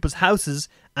around to people's houses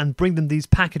and bring them these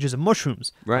packages of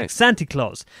mushrooms, right, like Santa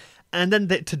Claus. And then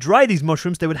to dry these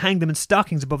mushrooms, they would hang them in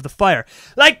stockings above the fire.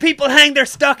 Like people hang their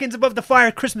stockings above the fire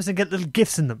at Christmas and get little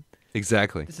gifts in them.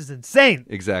 Exactly. This is insane.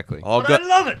 Exactly. All But good. I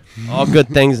love it. All good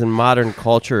things in modern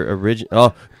culture.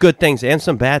 Good things and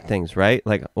some bad things, right?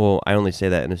 Like, well, I only say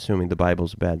that in assuming the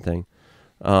Bible's a bad thing.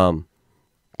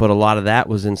 But a lot of that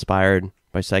was inspired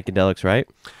by psychedelics, right?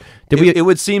 It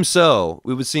would seem so.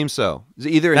 It would seem so.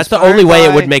 Either that's the only way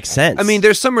it would make sense. I mean,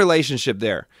 there's some relationship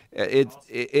there.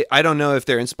 I don't know if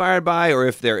they're inspired by or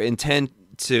if they're intent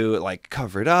to like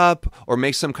cover it up or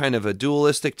make some kind of a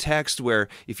dualistic text where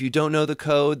if you don't know the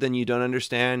code, then you don't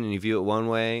understand and you view it one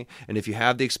way. And if you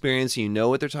have the experience and you know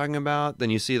what they're talking about,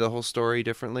 then you see the whole story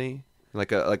differently.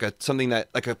 Like a something that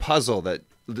like a puzzle that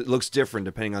looks different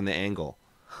depending on the angle.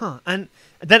 Huh. And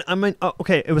then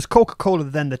okay, it was Coca-Cola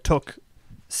then that took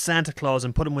Santa Claus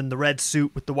and put him in the red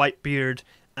suit with the white beard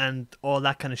and all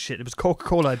that kind of shit. It was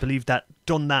Coca-Cola, I believe, that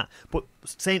done that. But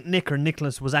Saint Nick or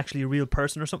Nicholas was actually a real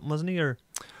person or something, wasn't he? Or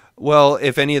well,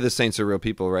 if any of the saints are real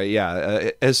people, right?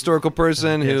 Yeah, a historical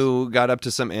person who got up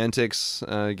to some antics,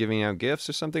 giving out gifts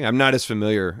or something. I'm not as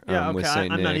familiar with Saint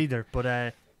Nick. I'm not either, but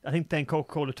I think then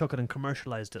Coca-Cola took it and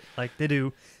commercialized it, like they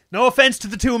do. No offense to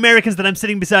the two Americans that I'm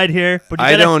sitting beside here, but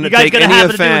I don't take any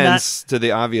offense to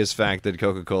the obvious fact that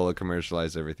Coca-Cola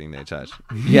commercialized everything they touch.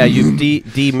 Yeah, you've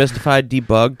demystified,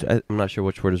 debugged. I'm not sure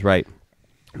which word is right.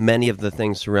 Many of the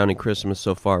things surrounding Christmas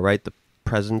so far, right? The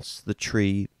presents, the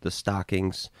tree, the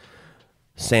stockings,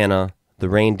 Santa, the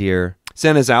reindeer.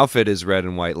 Santa's outfit is red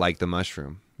and white, like the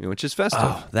mushroom, which is festive.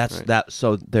 Oh, that's right. that.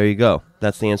 So there you go.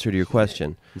 That's the answer to your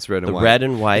question. It's red and white. The red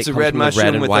and white. It's a red mushroom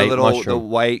red and with white the mushroom.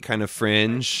 white kind of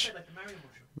fringe.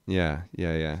 Yeah. They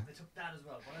took that as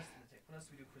well. What else did they take? What else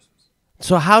do we do Christmas?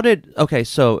 So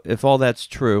so if all that's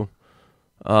true,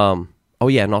 oh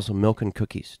yeah, and also milk and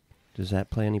cookies. Does that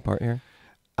play any part here?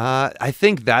 I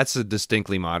think that's a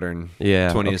distinctly modern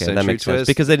 20th century that makes twist. sense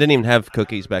because they didn't even have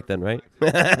cookies back then, right?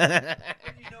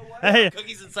 Hey,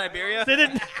 Cookies in Siberia, they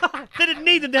didn't. They didn't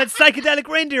need them. They had psychedelic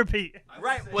reindeer pee.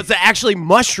 right? Was it actually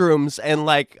mushrooms and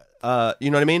like,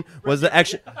 you know what I mean? Was it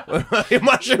actually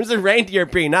mushrooms and reindeer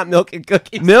pee, not milk and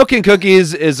cookies? Milk and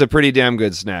cookies is a pretty damn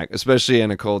good snack, especially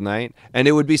on a cold night. And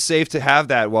it would be safe to have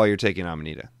that while you're taking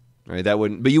Amanita. Right?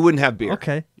 But you wouldn't have beer.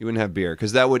 Okay. You wouldn't have beer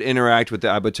because that would interact with the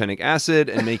ibotenic acid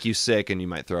and make you sick and you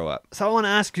might throw up. So I want to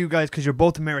ask you guys, because you're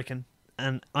both American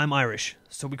and I'm Irish,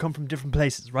 so we come from different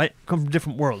places, right? Come from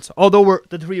different worlds. Although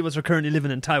the three of us are currently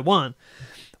living in Taiwan,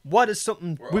 what is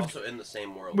something We're also in the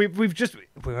same world. we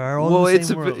are all in the It's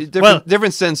same a world.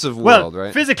 different sense of Well, world,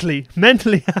 right? physically,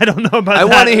 mentally, I don't know about I that.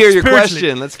 want to hear your Spiritually.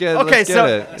 question. Let's get Okay,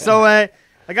 it. so I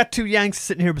got two Yanks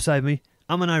sitting here beside me.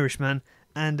 I'm an Irishman,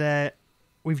 and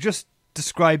we've just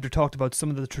described or talked about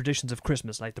some of the traditions of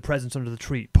Christmas, like the presents under the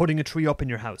tree, putting a tree up in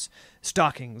your house,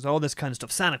 stockings, all this kind of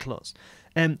stuff, Santa Claus.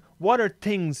 What are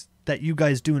things that you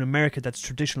guys do in America that's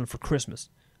traditional for Christmas?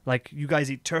 Like, you guys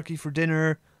eat turkey for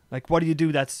dinner? Like, what do you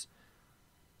do that's...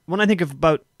 When I think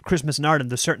about Christmas in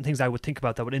Ireland, there's certain things I would think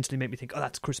about that would instantly make me think, oh,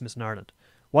 that's Christmas in Ireland.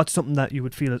 What's something that you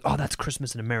would feel is, oh, that's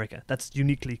Christmas in America? That's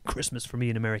uniquely Christmas for me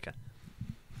in America.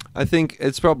 I think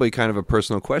it's probably kind of a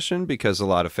personal question because a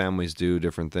lot of families do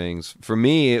different things. For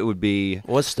me, it would be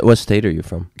What state are you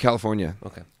from? California.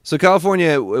 Okay. So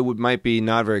California, might be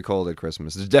not very cold at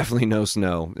Christmas. There's definitely no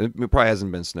snow. It probably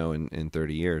hasn't been snow in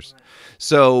 30 years.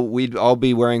 So we'd all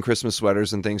be wearing Christmas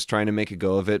sweaters and things, trying to make a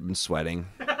go of it and sweating.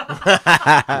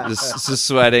 just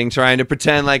sweating, trying to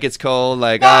pretend like it's cold.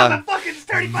 Like, Mom, fucking it's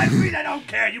 35 degrees, I don't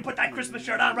care. You put that Christmas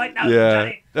shirt on right now, yeah.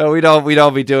 Johnny. No, we'd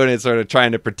all be doing it, sort of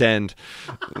trying to pretend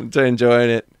to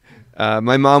enjoying it.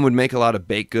 My mom would make a lot of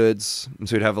baked goods, and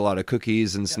so we'd have a lot of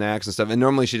cookies and snacks and stuff. And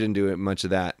normally she didn't do much of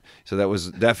that, so that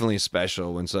was definitely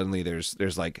special when suddenly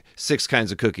there's like 6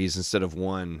 kinds of cookies instead of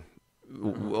one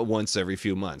once every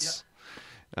few months.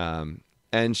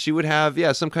 And she would have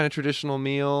some kind of traditional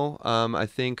meal. I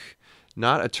think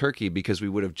not a turkey because we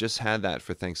would have just had that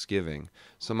for Thanksgiving.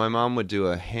 So my mom would do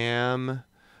a ham,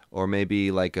 or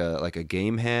maybe like a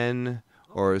game hen.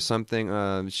 Or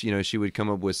something, she would come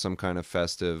up with some kind of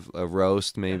festive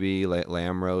roast, maybe like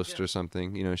lamb roast or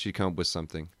something. She'd come up with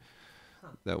something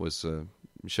that was a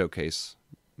showcase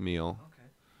meal. Okay.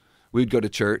 We'd go to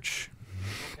church,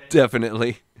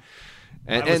 definitely.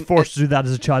 I was forced to do that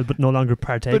as a child, but no longer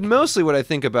partake. But mostly what I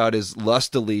think about is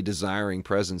lustily desiring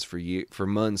presents for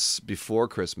months before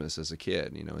Christmas as a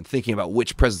kid, and thinking about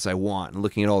which presents I want and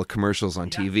looking at all the commercials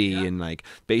on TV and like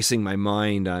basing my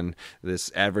mind on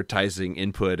this advertising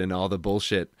input and all the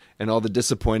bullshit and all the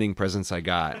disappointing presents I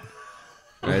got.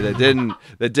 Right,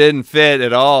 that didn't fit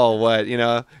at all. What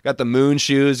got the moon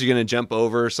shoes? You're gonna jump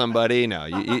over somebody? No,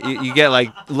 you get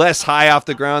like less high off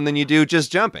the ground than you do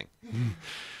just jumping.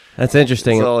 That's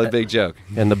interesting. It's all a big joke.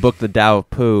 In the book, The Tao of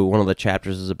Pooh, one of the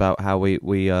chapters is about how we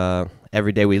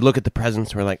every day we look at the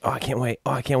presents and we're like, oh, I can't wait,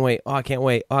 oh, I can't wait, oh, I can't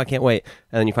wait, oh, I can't wait.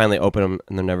 And then you finally open them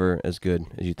and they're never as good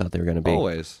as you thought they were going to be.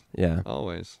 Always. Yeah.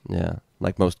 Always. Yeah.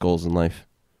 Like most goals in life.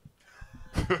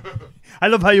 I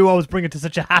love how you always bring it to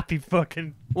such a happy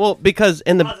fucking... Well, because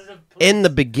in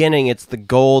the beginning, it's the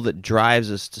goal that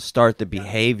drives us to start the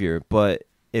behavior. But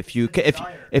if you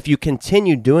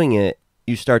continue doing it,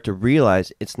 you start to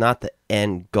realize it's not the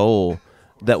end goal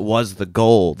that was the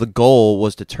goal. The goal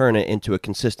was to turn it into a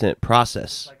consistent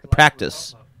process,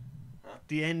 practice.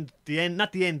 The end,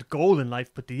 not the end goal in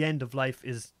life, but the end of life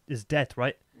is death,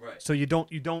 right? Right. So you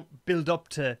don't build up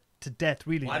to death,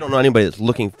 really. Well, I don't know anybody that's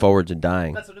looking forward to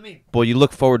dying. That's what I mean. Well, you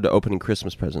look forward to opening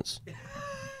Christmas presents.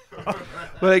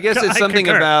 But I guess it's something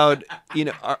concur. about,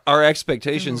 our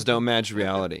expectations don't match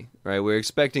reality, right? We're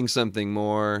expecting something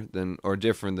more than or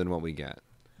different than what we get.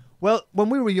 Well, when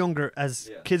we were younger, as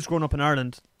kids growing up in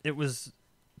Ireland, it was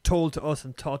told to us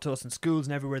and taught to us in schools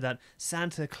and everywhere that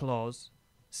Santa Claus,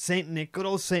 Saint Nick, good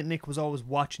old Saint Nick was always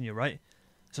watching you, right?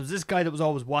 So there's this guy that was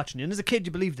always watching you. And as a kid,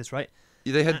 you believed this, right?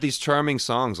 They had these charming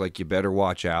songs like "You Better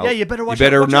Watch Out." Yeah, you better watch You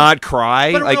better out. not cry.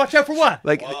 You better like, watch out for what?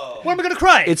 Like, when am I going to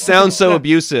cry? it sounds so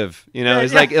abusive,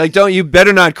 It's yeah. like don't you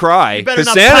better not cry You better because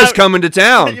not Santa's pout. coming to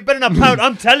town. You better not pout.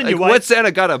 I'm telling you, Like, what? what's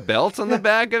Santa got a belt on the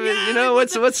back of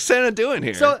it? What's Santa doing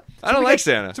here? I don't like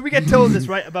Santa. So we get told this,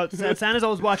 right? About Santa's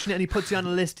always watching it, and he puts you on a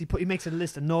list. He makes a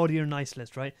list, a naughty or nice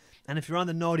list, right? And if you're on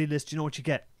the naughty list, you know what you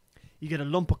get. you get a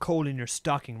lump of coal in your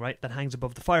stocking, right, that hangs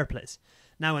above the fireplace.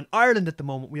 Now, in Ireland at the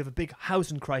moment, we have a big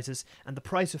housing crisis, and the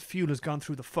price of fuel has gone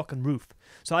through the fucking roof.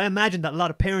 So I imagine that a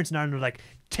lot of parents in Ireland are like,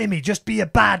 Timmy, just be a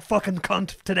bad fucking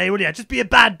cunt today, will you? Just be a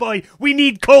bad boy. We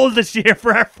need coal this year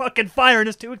for our fucking fire, and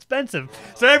it's too expensive.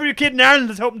 So every kid in Ireland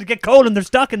is hoping to get coal in their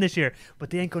stocking this year. But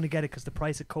they ain't going to get it because the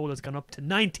price of coal has gone up to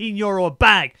 €19 a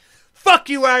bag. Fuck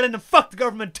you, Ireland, and fuck the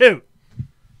government too.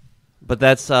 But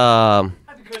that's about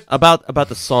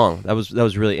the song. That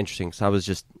was really interesting. So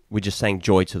we just sang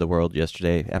 "Joy to the World"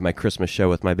 yesterday at my Christmas show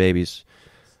with my babies.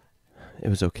 It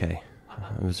was okay.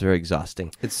 It was very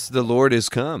exhausting. It's "The Lord Is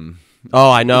Come."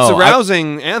 Oh, I know. It's a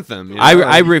rousing anthem. You know?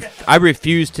 I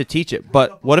refuse to teach it.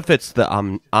 But what if it's the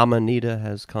Amanita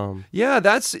has come?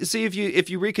 Yeah, see if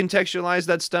you recontextualize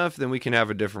that stuff, then we can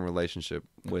have a different relationship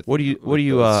with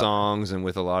those songs and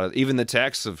with a lot of even the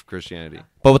texts of Christianity.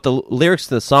 But with the lyrics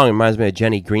to the song, it reminds me of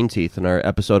Jenny Greenteeth in our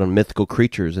episode on mythical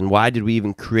creatures. And why did we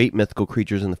even create mythical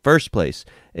creatures in the first place?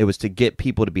 It was to get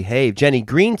people to behave. Jenny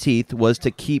Greenteeth was to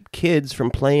keep kids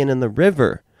from playing in the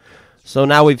river. So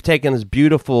now we've taken this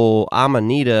beautiful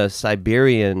Amanita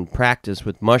Siberian practice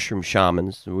with mushroom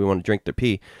shamans, we want to drink their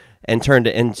pee, and turned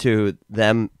it into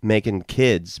them making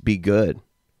kids be good.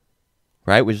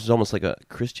 Right? Which is almost like a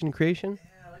Christian creation.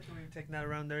 Yeah, I like the way you're taking that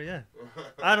around there, yeah.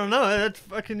 I don't know, that's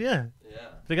fucking, yeah.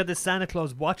 They got this Santa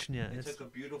Claus watching you. They took a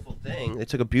beautiful thing. They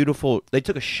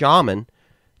took a shaman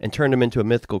and turned him into a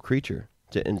mythical creature.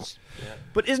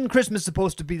 But isn't Christmas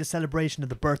supposed to be the celebration of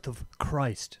the birth of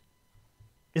Christ?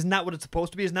 Isn't that what it's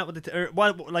supposed to be? Isn't that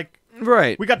what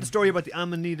right? We got the story about the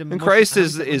Amanita. And Christ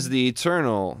is the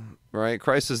eternal, right?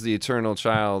 Christ is the eternal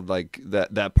child, like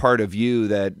that part of you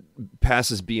that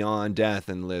passes beyond death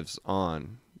and lives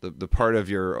on. The part of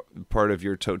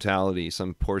your totality,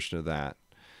 some portion of that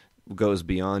goes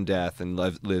beyond death and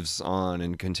lives on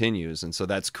and continues, and so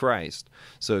that's Christ.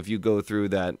 So if you go through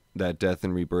that death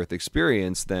and rebirth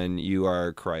experience, then you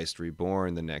are Christ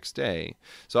reborn the next day.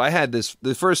 So I had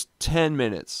the first 10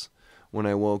 minutes when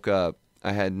I woke up,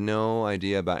 I had no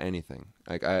idea about anything.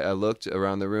 Like I looked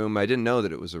around the room, I didn't know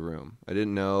that it was a room. I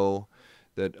didn't know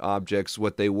that objects,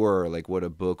 what they were, like what a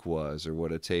book was or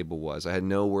what a table was. I had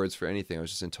no words for anything. I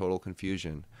was just in total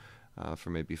confusion.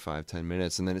 For maybe 5-10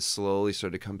 minutes, and then it slowly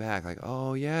started to come back. Like,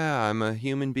 oh yeah, I'm a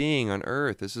human being on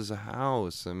Earth. This is a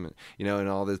house, and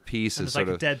all the pieces. And there's sort like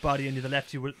of a dead body on the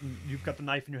left. You've got the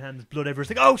knife in your hand. There's blood everywhere. It's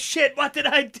like, oh shit, what did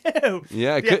I do?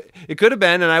 Yeah, it could have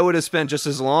been, and I would have spent just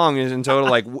as long in total.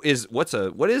 Like, what is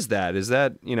that? Is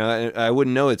that I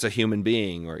wouldn't know it's a human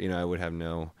being, or I would have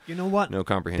no. You know what? No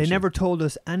comprehension. They never told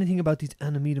us anything about these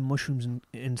Amanita mushrooms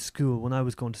in school when I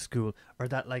was going to school, or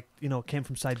that came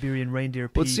from Siberian reindeer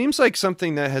pee. Well, it seems like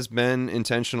something that has been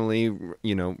intentionally,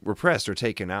 repressed or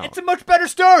taken out. It's a much better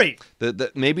story.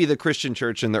 Maybe the Christian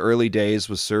church in the early days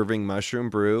was serving mushroom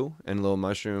brew and little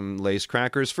mushroom lace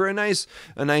crackers for a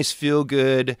nice feel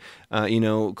good,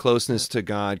 closeness to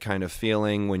God kind of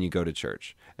feeling when you go to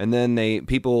church. And then the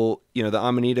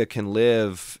Amanita can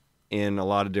live in a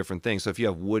lot of different things. So if you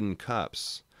have wooden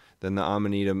cups, then the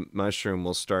Amanita mushroom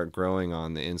will start growing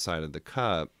on the inside of the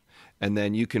cup. And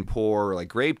then you can pour like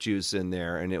grape juice in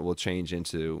there and it will change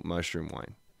into mushroom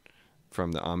wine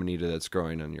from the Amanita that's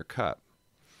growing on your cup.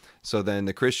 So then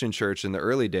the Christian church in the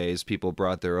early days, people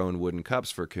brought their own wooden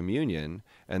cups for communion.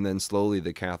 And then slowly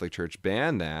the Catholic Church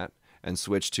banned that and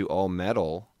switched to all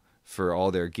metal for all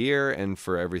their gear and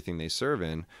for everything they serve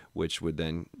in, which would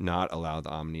then not allow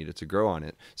the Amanita to grow on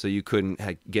it. So you couldn't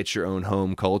get your own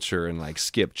home culture and like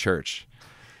skip church.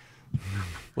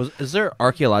 Is there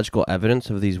archaeological evidence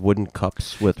of these wooden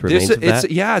cups with remains of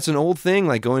that? Yeah, it's an old thing,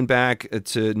 like going back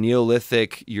to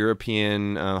Neolithic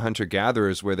European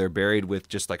hunter-gatherers where they're buried with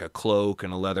just like a cloak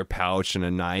and a leather pouch and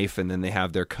a knife, and then they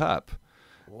have their cup.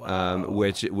 Wow.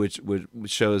 Which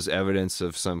shows evidence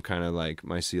of some kind of like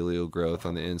mycelial growth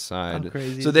on the inside.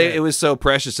 So it was so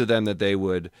precious to them that they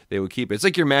would keep it. It's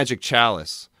like your magic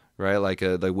chalice, right? Like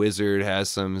the wizard has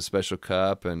some special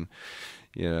cup, and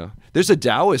there's a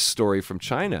Taoist story from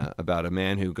China about a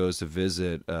man who goes to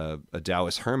visit a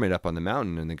Taoist hermit up on the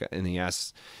mountain, and he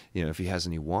asks, if he has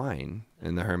any wine,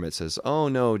 and the hermit says, "Oh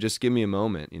no, just give me a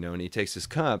moment," and he takes his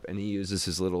cup and he uses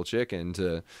his little chicken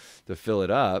to fill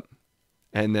it up.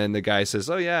 And then the guy says,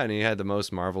 "Oh yeah," and he had the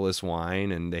most marvelous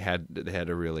wine, and they had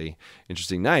a really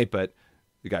interesting night. But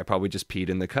the guy probably just peed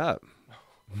in the cup.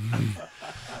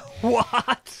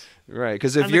 What? Right?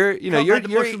 Because if you're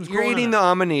eating the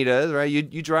Amanita, right?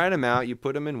 You dried them out, you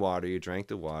put them in water, you drank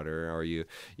the water, or you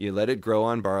let it grow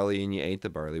on barley and you ate the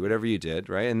barley, whatever you did,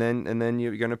 right? And then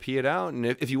you're gonna pee it out. And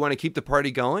if you want to keep the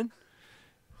party going,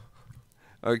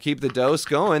 or keep the dose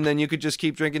going, then you could just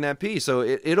keep drinking that pee. So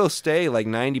it'll stay like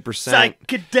 90%.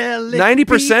 Psychedelic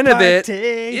 90% of it, party.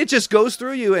 it just goes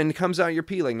through you and comes out your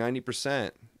pee like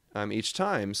 90% each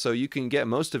time. So you can get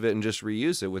most of it and just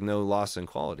reuse it with no loss in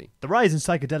quality. The rise in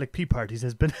psychedelic pee parties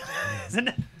has been, isn't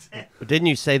it? But didn't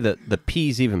you say that the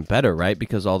pee's even better, right?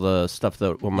 Because all the stuff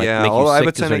that might Yeah, make all you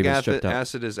sick has already ibotenic been stripped out.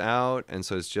 acid is out, and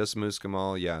so it's just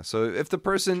muscimol. Yeah. So if the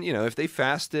person, if they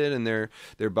fasted and their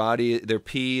body, their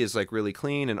pee is like really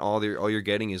clean, and all you're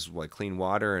getting is like clean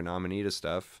water and Amanita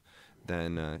stuff,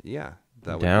 then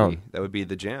that would be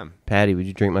the jam. Paddy, would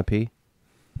you drink my pee?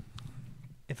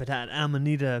 If it had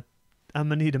Amanita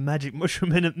magic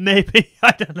mushroom in it, maybe.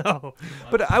 I don't know.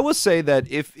 But I will say that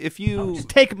if you Just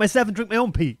take it myself and drink my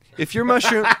own pee. if your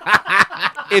mushroom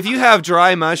if you have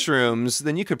dry mushrooms,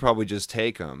 then you could probably just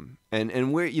take them.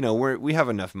 And we have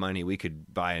enough money, we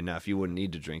could buy enough. You wouldn't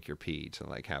need to drink your pee to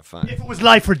like have fun. If it was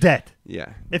life or death.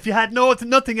 Yeah. If you had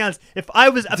nothing else. This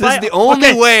is the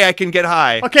only way I can get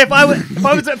high. Okay, if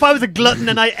I was a glutton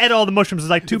and I ate all the mushrooms, it's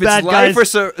like too If bad, it's guys.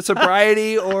 life or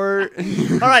sobriety or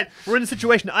All right, we're in a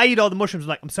situation. I eat all the mushrooms.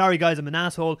 Like, I'm sorry, guys, I'm an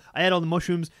asshole. I ate all the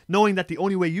mushrooms, knowing that the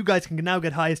only way you guys can now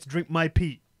get high is to drink my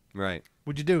pee. right.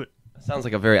 Would you do it? Sounds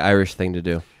like a very Irish thing to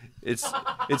do. It's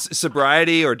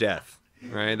sobriety or death.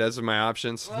 Right? Those are my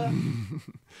options. There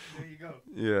you go.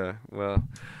 Yeah. Well,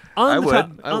 I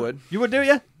would. You would do,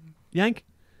 yeah? Yank?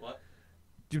 What?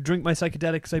 Do you drink my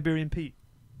psychedelic Siberian pee?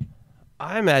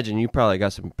 I imagine you probably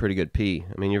got some pretty good pee.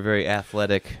 I mean, you're very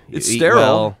athletic. You It's eat sterile.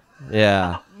 well.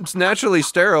 Yeah. it's naturally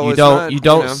sterile. You It's don't. not, You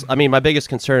don't. I mean, my biggest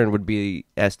concern would be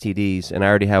STDs, and I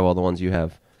already have all the ones you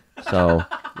have, so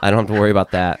I don't have to worry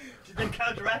about that. They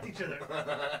counteract each other.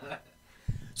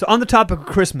 So on the topic of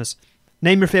Christmas,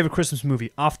 name your favorite Christmas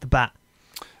movie off the bat.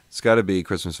 It's got to be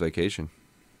Christmas Vacation.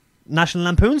 National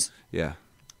Lampoons? Yeah.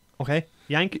 Okay.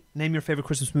 Yank, name your favorite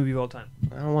Christmas movie of all time.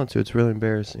 I don't want to. It's really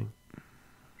embarrassing.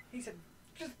 He said,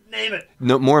 just name it.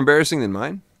 No more embarrassing than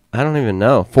mine. I don't even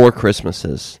know. 4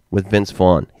 Christmases with Vince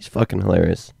Vaughn. He's fucking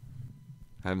hilarious.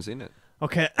 I haven't seen it.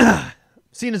 Okay.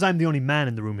 Seeing as I'm the only man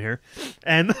in the room here,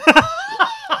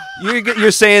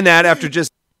 You're saying that after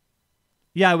just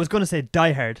yeah, I was going to say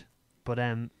Die Hard, but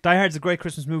Die Hard's a great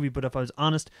Christmas movie, but if I was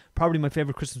honest, probably my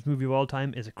favorite Christmas movie of all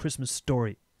time is A Christmas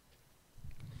Story.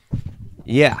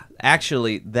 Yeah,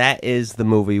 actually, that is the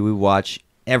movie we watch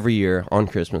every year on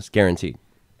Christmas, guaranteed.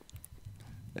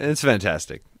 It's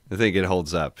fantastic. I think it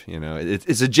holds up.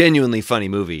 It's a genuinely funny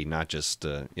movie, not just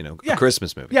a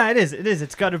Christmas movie. Yeah, it is. It is.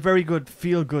 It's got a very good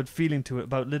feel-good feeling to it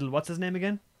about what's his name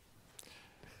again?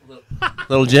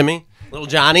 Little Jimmy, little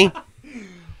Johnny.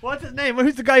 What's his name?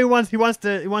 Who's the guy who wants the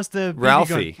BB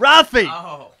Ralphie. gun? Ralphie.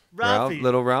 Oh, Ralphie.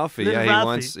 Little Ralphie. Little Yeah,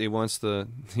 Ralphie. he wants the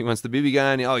BB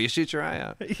gun. Oh, you shoot your eye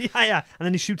out. yeah, and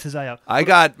then he shoots his eye out.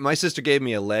 My sister gave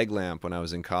me a leg lamp when I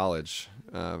was in college.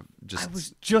 I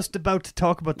was just about to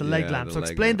talk about the leg Yeah, lamp. the So leg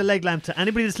explain lamp. the leg lamp to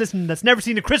anybody that's listening that's never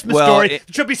seen A Christmas Well, Story. it-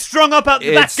 It should be strung up out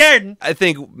in the back garden. I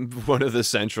think one of the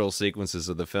central sequences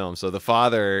of the film. So the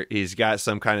father, he's got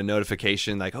some kind of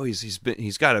notification, like, oh,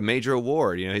 he's got a major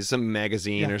award. He's some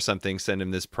magazine Yeah. or something send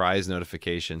him this prize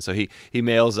notification. So he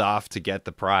mails off to get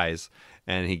the prize,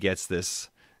 and he gets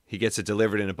it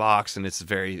delivered in a box, and it's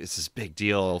this big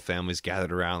deal. Families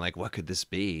gathered around, like, what could this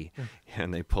be?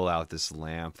 And they pull out this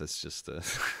lamp that's just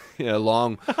a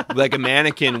long, like a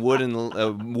mannequin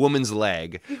woman's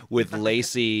leg with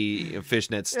lacy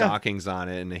fishnet stockings on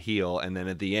it and a heel, and then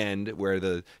at the end where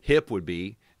the hip would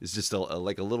be is just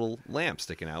like a little lamp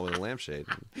sticking out with a lampshade.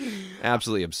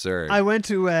 Absolutely absurd. I went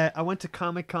to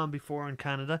Comic-Con before in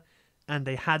Canada, and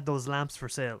they had those lamps for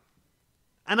sale.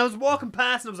 And I was walking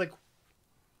past, and I was like,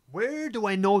 where do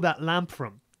I know that lamp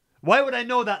from? Why would I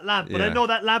know that lamp? But I Yeah. know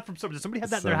that lamp from somewhere. Somebody had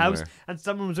that in their house, Somewhere. and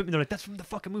someone was with me. They're like, that's from the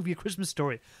fucking movie A Christmas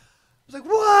Story. I was like,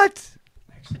 what?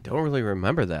 I don't really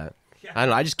remember that. I don't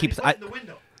know. I just keep. And it was in the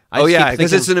window. I Oh just yeah, keep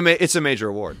because thinking- it's a major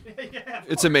award. Yeah,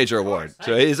 It's a major award.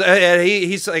 So he's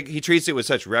like he treats it with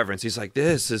such reverence. He's like,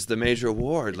 this is the major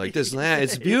award. Like this land,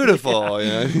 it's beautiful.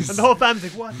 And the whole family's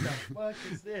like, what the fuck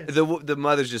is this? The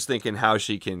mother's just thinking how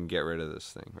she can get rid of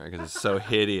this thing, right? Because it's so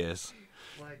hideous.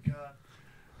 My God.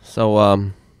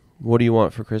 So, what do you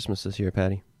want for Christmas this year,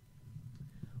 Paddy?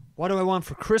 What do I want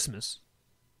for Christmas?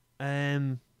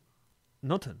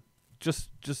 Nothing. Just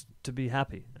to be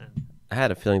happy. I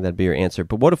had a feeling that'd be your answer.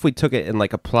 But what if we took it and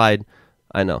like applied?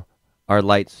 I know our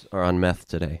lights are on meth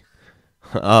today.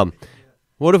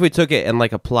 What if we took it and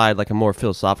like applied like a more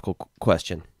philosophical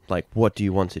question? Like, what do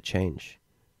you want to change,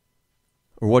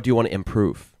 or what do you want to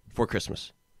improve for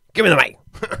Christmas? Give me the mic.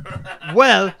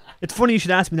 Well, it's funny you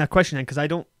should ask me that question, because I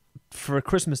don't. For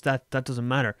Christmas, that doesn't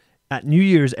matter. At New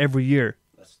Year's every year,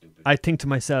 I think to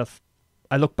myself,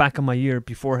 I look back on my year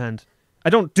beforehand. I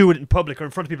don't do it in public or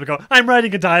in front of people and go, I'm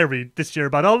writing a diary this year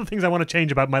about all the things I want to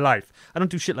change about my life. I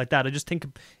don't do shit like that. I just think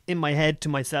in my head to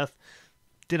myself,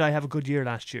 did I have a good year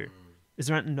last year? Is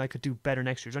there anything I could do better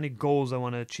next year? Is there any goals I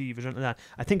want to achieve? Is there anything like that?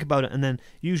 I think about it, and then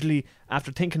usually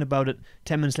after thinking about it,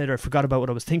 10 minutes later I forgot about what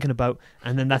I was thinking about,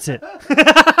 and then that's it.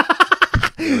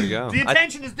 There we go. The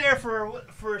intention is there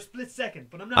for a split second,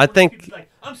 but I'm not. I think like,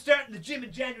 I'm starting the gym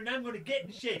in January and I'm going to get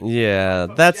in shape. Yeah,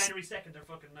 Fucking that's January 2nd. They're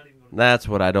fucking not even going to. that's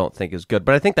what I don't think is good.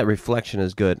 But I think that reflection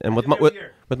is good. And with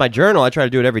my journal, I try to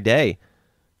do it every day.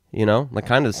 You know, like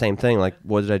kind of the same thing. Like,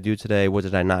 what did I do today? What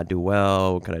did I not do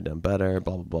well? What could I have done better?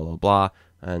 Blah blah blah blah blah.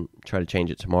 And try to change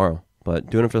it tomorrow.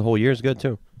 But doing it for the whole year is good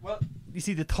too. Well, you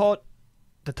see, the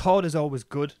thought is always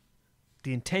good.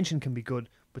 The intention can be good.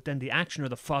 But then the action or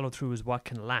the follow through is what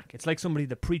can lack. It's like somebody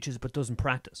that preaches but doesn't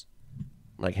practice.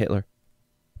 Like Hitler.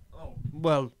 Oh,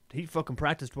 well, he fucking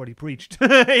practiced what he preached. You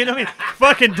know what I mean?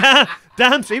 Fucking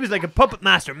damn. So he was like a puppet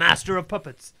master of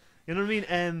puppets. You know what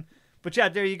I mean? But yeah,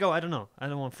 there you go. I don't know. I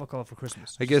don't want fuck all for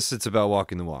Christmas. I guess it's about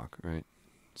walking the walk, right?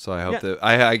 So I hope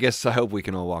I guess I hope we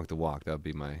can all walk the walk. That would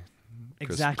be my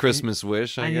Christmas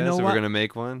wish. I guess if we're gonna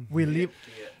make one. We leave.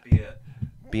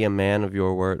 Be a man of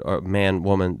your word, or man,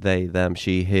 woman, they, them,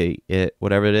 she, he, it,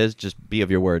 whatever it is. Just be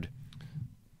of your word.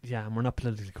 Yeah, and we're not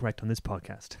politically correct on this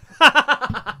podcast.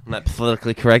 I'm not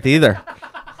politically correct either.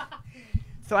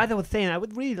 So as I was saying, I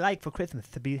would really like for Christmas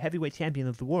to be heavyweight champion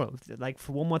of the world, like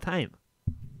for one more time.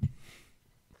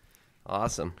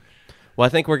 Awesome. Well, I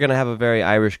think we're gonna have a very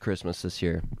Irish Christmas this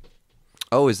year.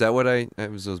 Oh, is that what it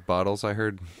was those bottles I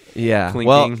heard? Yeah. Clinking?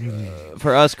 Well,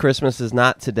 for us, Christmas is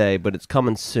not today, but it's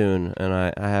coming soon, and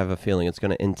I have a feeling it's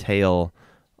going to entail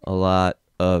a lot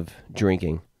of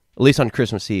drinking, at least on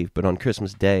Christmas Eve. But on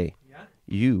Christmas Day,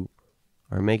 you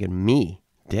are making me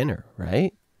dinner,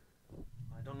 right?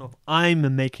 I don't know if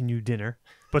I'm making you dinner,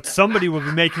 but somebody will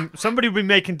be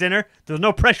making dinner. There's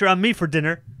no pressure on me for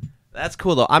dinner. That's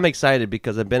cool, though. I'm excited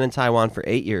because I've been in Taiwan for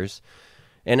 8 years.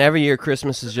 And every year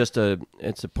Christmas is just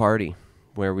it's a party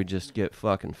where we just get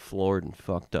fucking floored and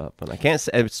fucked up. And I can't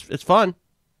say it's fun.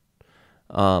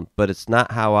 But it's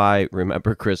not how I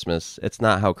remember Christmas. It's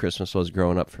not how Christmas was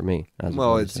growing up for me.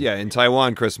 Well, in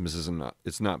Taiwan Christmas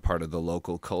it's not part of the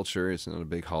local culture. It's not a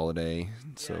big holiday.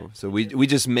 So we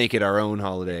just make it our own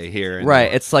holiday here.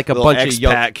 Right, it's like a bunch of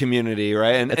expat community,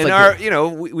 right? And like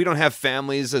we don't have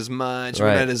families as much.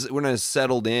 Right. We're not as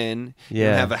settled in. Yeah. We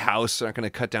don't have a house. We're not going to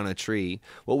cut down a tree.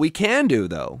 What we can do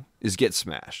though is get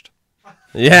smashed.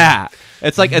 Yeah,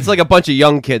 it's like a bunch of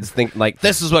young kids think like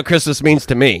this is what Christmas means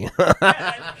to me.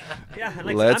 Yeah,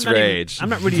 like, let's rage. I'm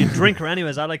not really a drinker,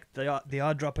 anyways. I like the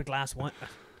odd drop of glass wine,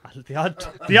 the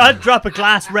odd drop of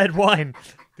glass red wine,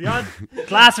 the odd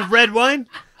glass of red wine.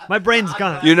 My brain's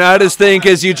gone. You're not as think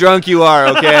as you drunk you are.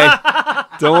 Okay,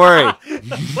 don't worry.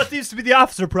 What seems to be the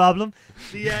officer problem?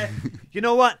 You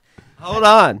know what? Hold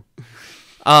on.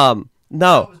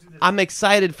 No, I'm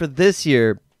excited for this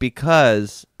year.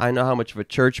 Because I know how much of a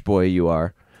church boy you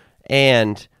are.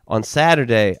 And on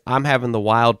Saturday, I'm having the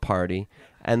wild party.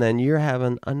 And then you're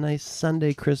having a nice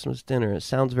Sunday Christmas dinner. It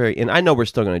sounds and I know we're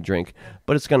still going to drink,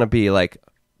 but it's going to be like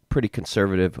pretty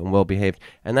conservative and well-behaved.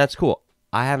 And that's cool.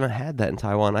 I haven't had that in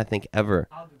Taiwan, I think, ever.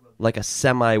 Like a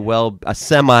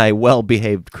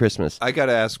semi-well-behaved Christmas. I got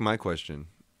to ask my question.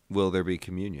 Will there be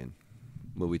communion?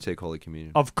 Will we take Holy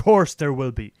Communion? Of course there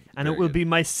will be. And Very it will good. be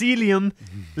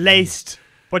mycelium-laced.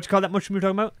 What you call that mushroom you're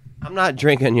talking about? I'm not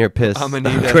drinking your piss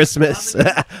Amanita. on Christmas.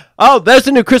 Oh, there's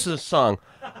a new Christmas song.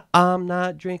 I'm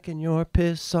not drinking your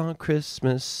piss on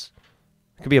Christmas.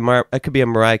 It could be a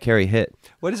Mariah Carey hit.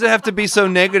 Why does it have to be so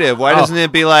negative? Why doesn't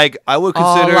it be like, I would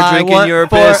consider All I drinking want your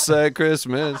for- piss at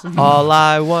Christmas? All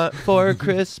I want for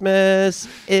Christmas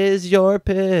is your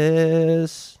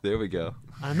piss. There we go.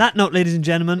 On that note, ladies and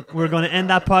gentlemen, we're going to end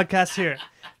that podcast here.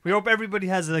 We hope everybody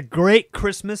has a great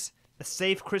Christmas, a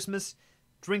safe Christmas.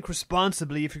 Drink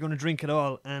responsibly if you're going to drink at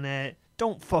all. And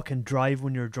don't fucking drive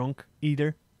when you're drunk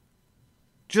either.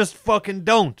 Just fucking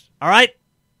don't. All right?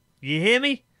 You hear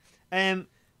me?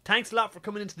 Thanks a lot for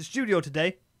coming into the studio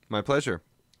today. My pleasure.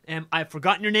 I've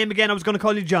forgotten your name again. I was going to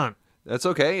call you John. That's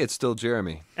okay. It's still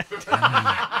Jeremy.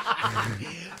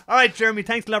 All right, Jeremy,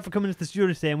 thanks a lot for coming into the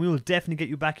studio today, and we will definitely get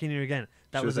you back in here again.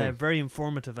 That Sure was thing. very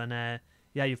informative, and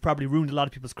yeah, you've probably ruined a lot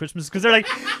of people's Christmas because they're like,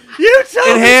 you told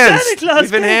me Santa Enhanced. Claus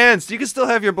We've came." enhanced. You can still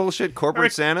have your bullshit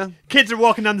corporate Alright. Santa. Kids are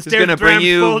walking down the Who's stairs going to with their bring arms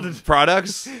you folded.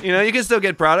 products. You know, you can still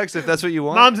get products if that's what you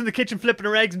want. Mom's in the kitchen flipping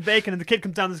her eggs and bacon, and the kid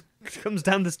comes down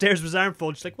the stairs with his arm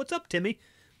folded. She's like, "What's up, Timmy?"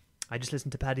 I just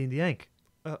listened to Paddy and the Yank.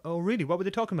 Oh, really? What were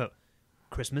they talking about?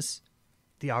 Christmas,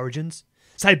 the origins,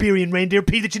 Siberian reindeer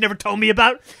pee that you never told me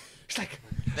about. She's like,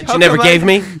 That you never gave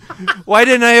me? Why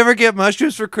didn't I ever get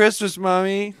mushrooms for Christmas,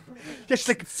 Mommy? It's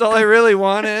like, That's all I really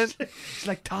wanted. it's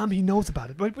like, Tom, he knows about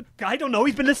it. But I don't know.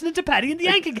 He's been listening to Paddy and the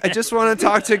Yank again. I just want to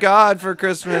talk to God for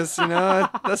Christmas,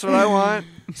 That's what I want.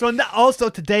 So also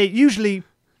today, usually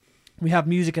we have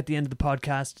music at the end of the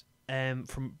podcast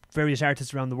from various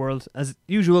artists around the world. As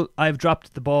usual, I've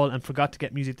dropped the ball and forgot to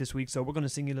get music this week, so we're going to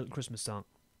sing you a little Christmas song.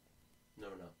 No,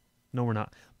 we're not. No, we're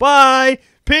not. Bye!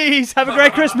 Peace! Have a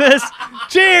great Christmas!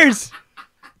 Cheers!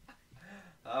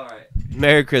 All right.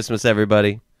 Merry Christmas,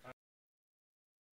 everybody.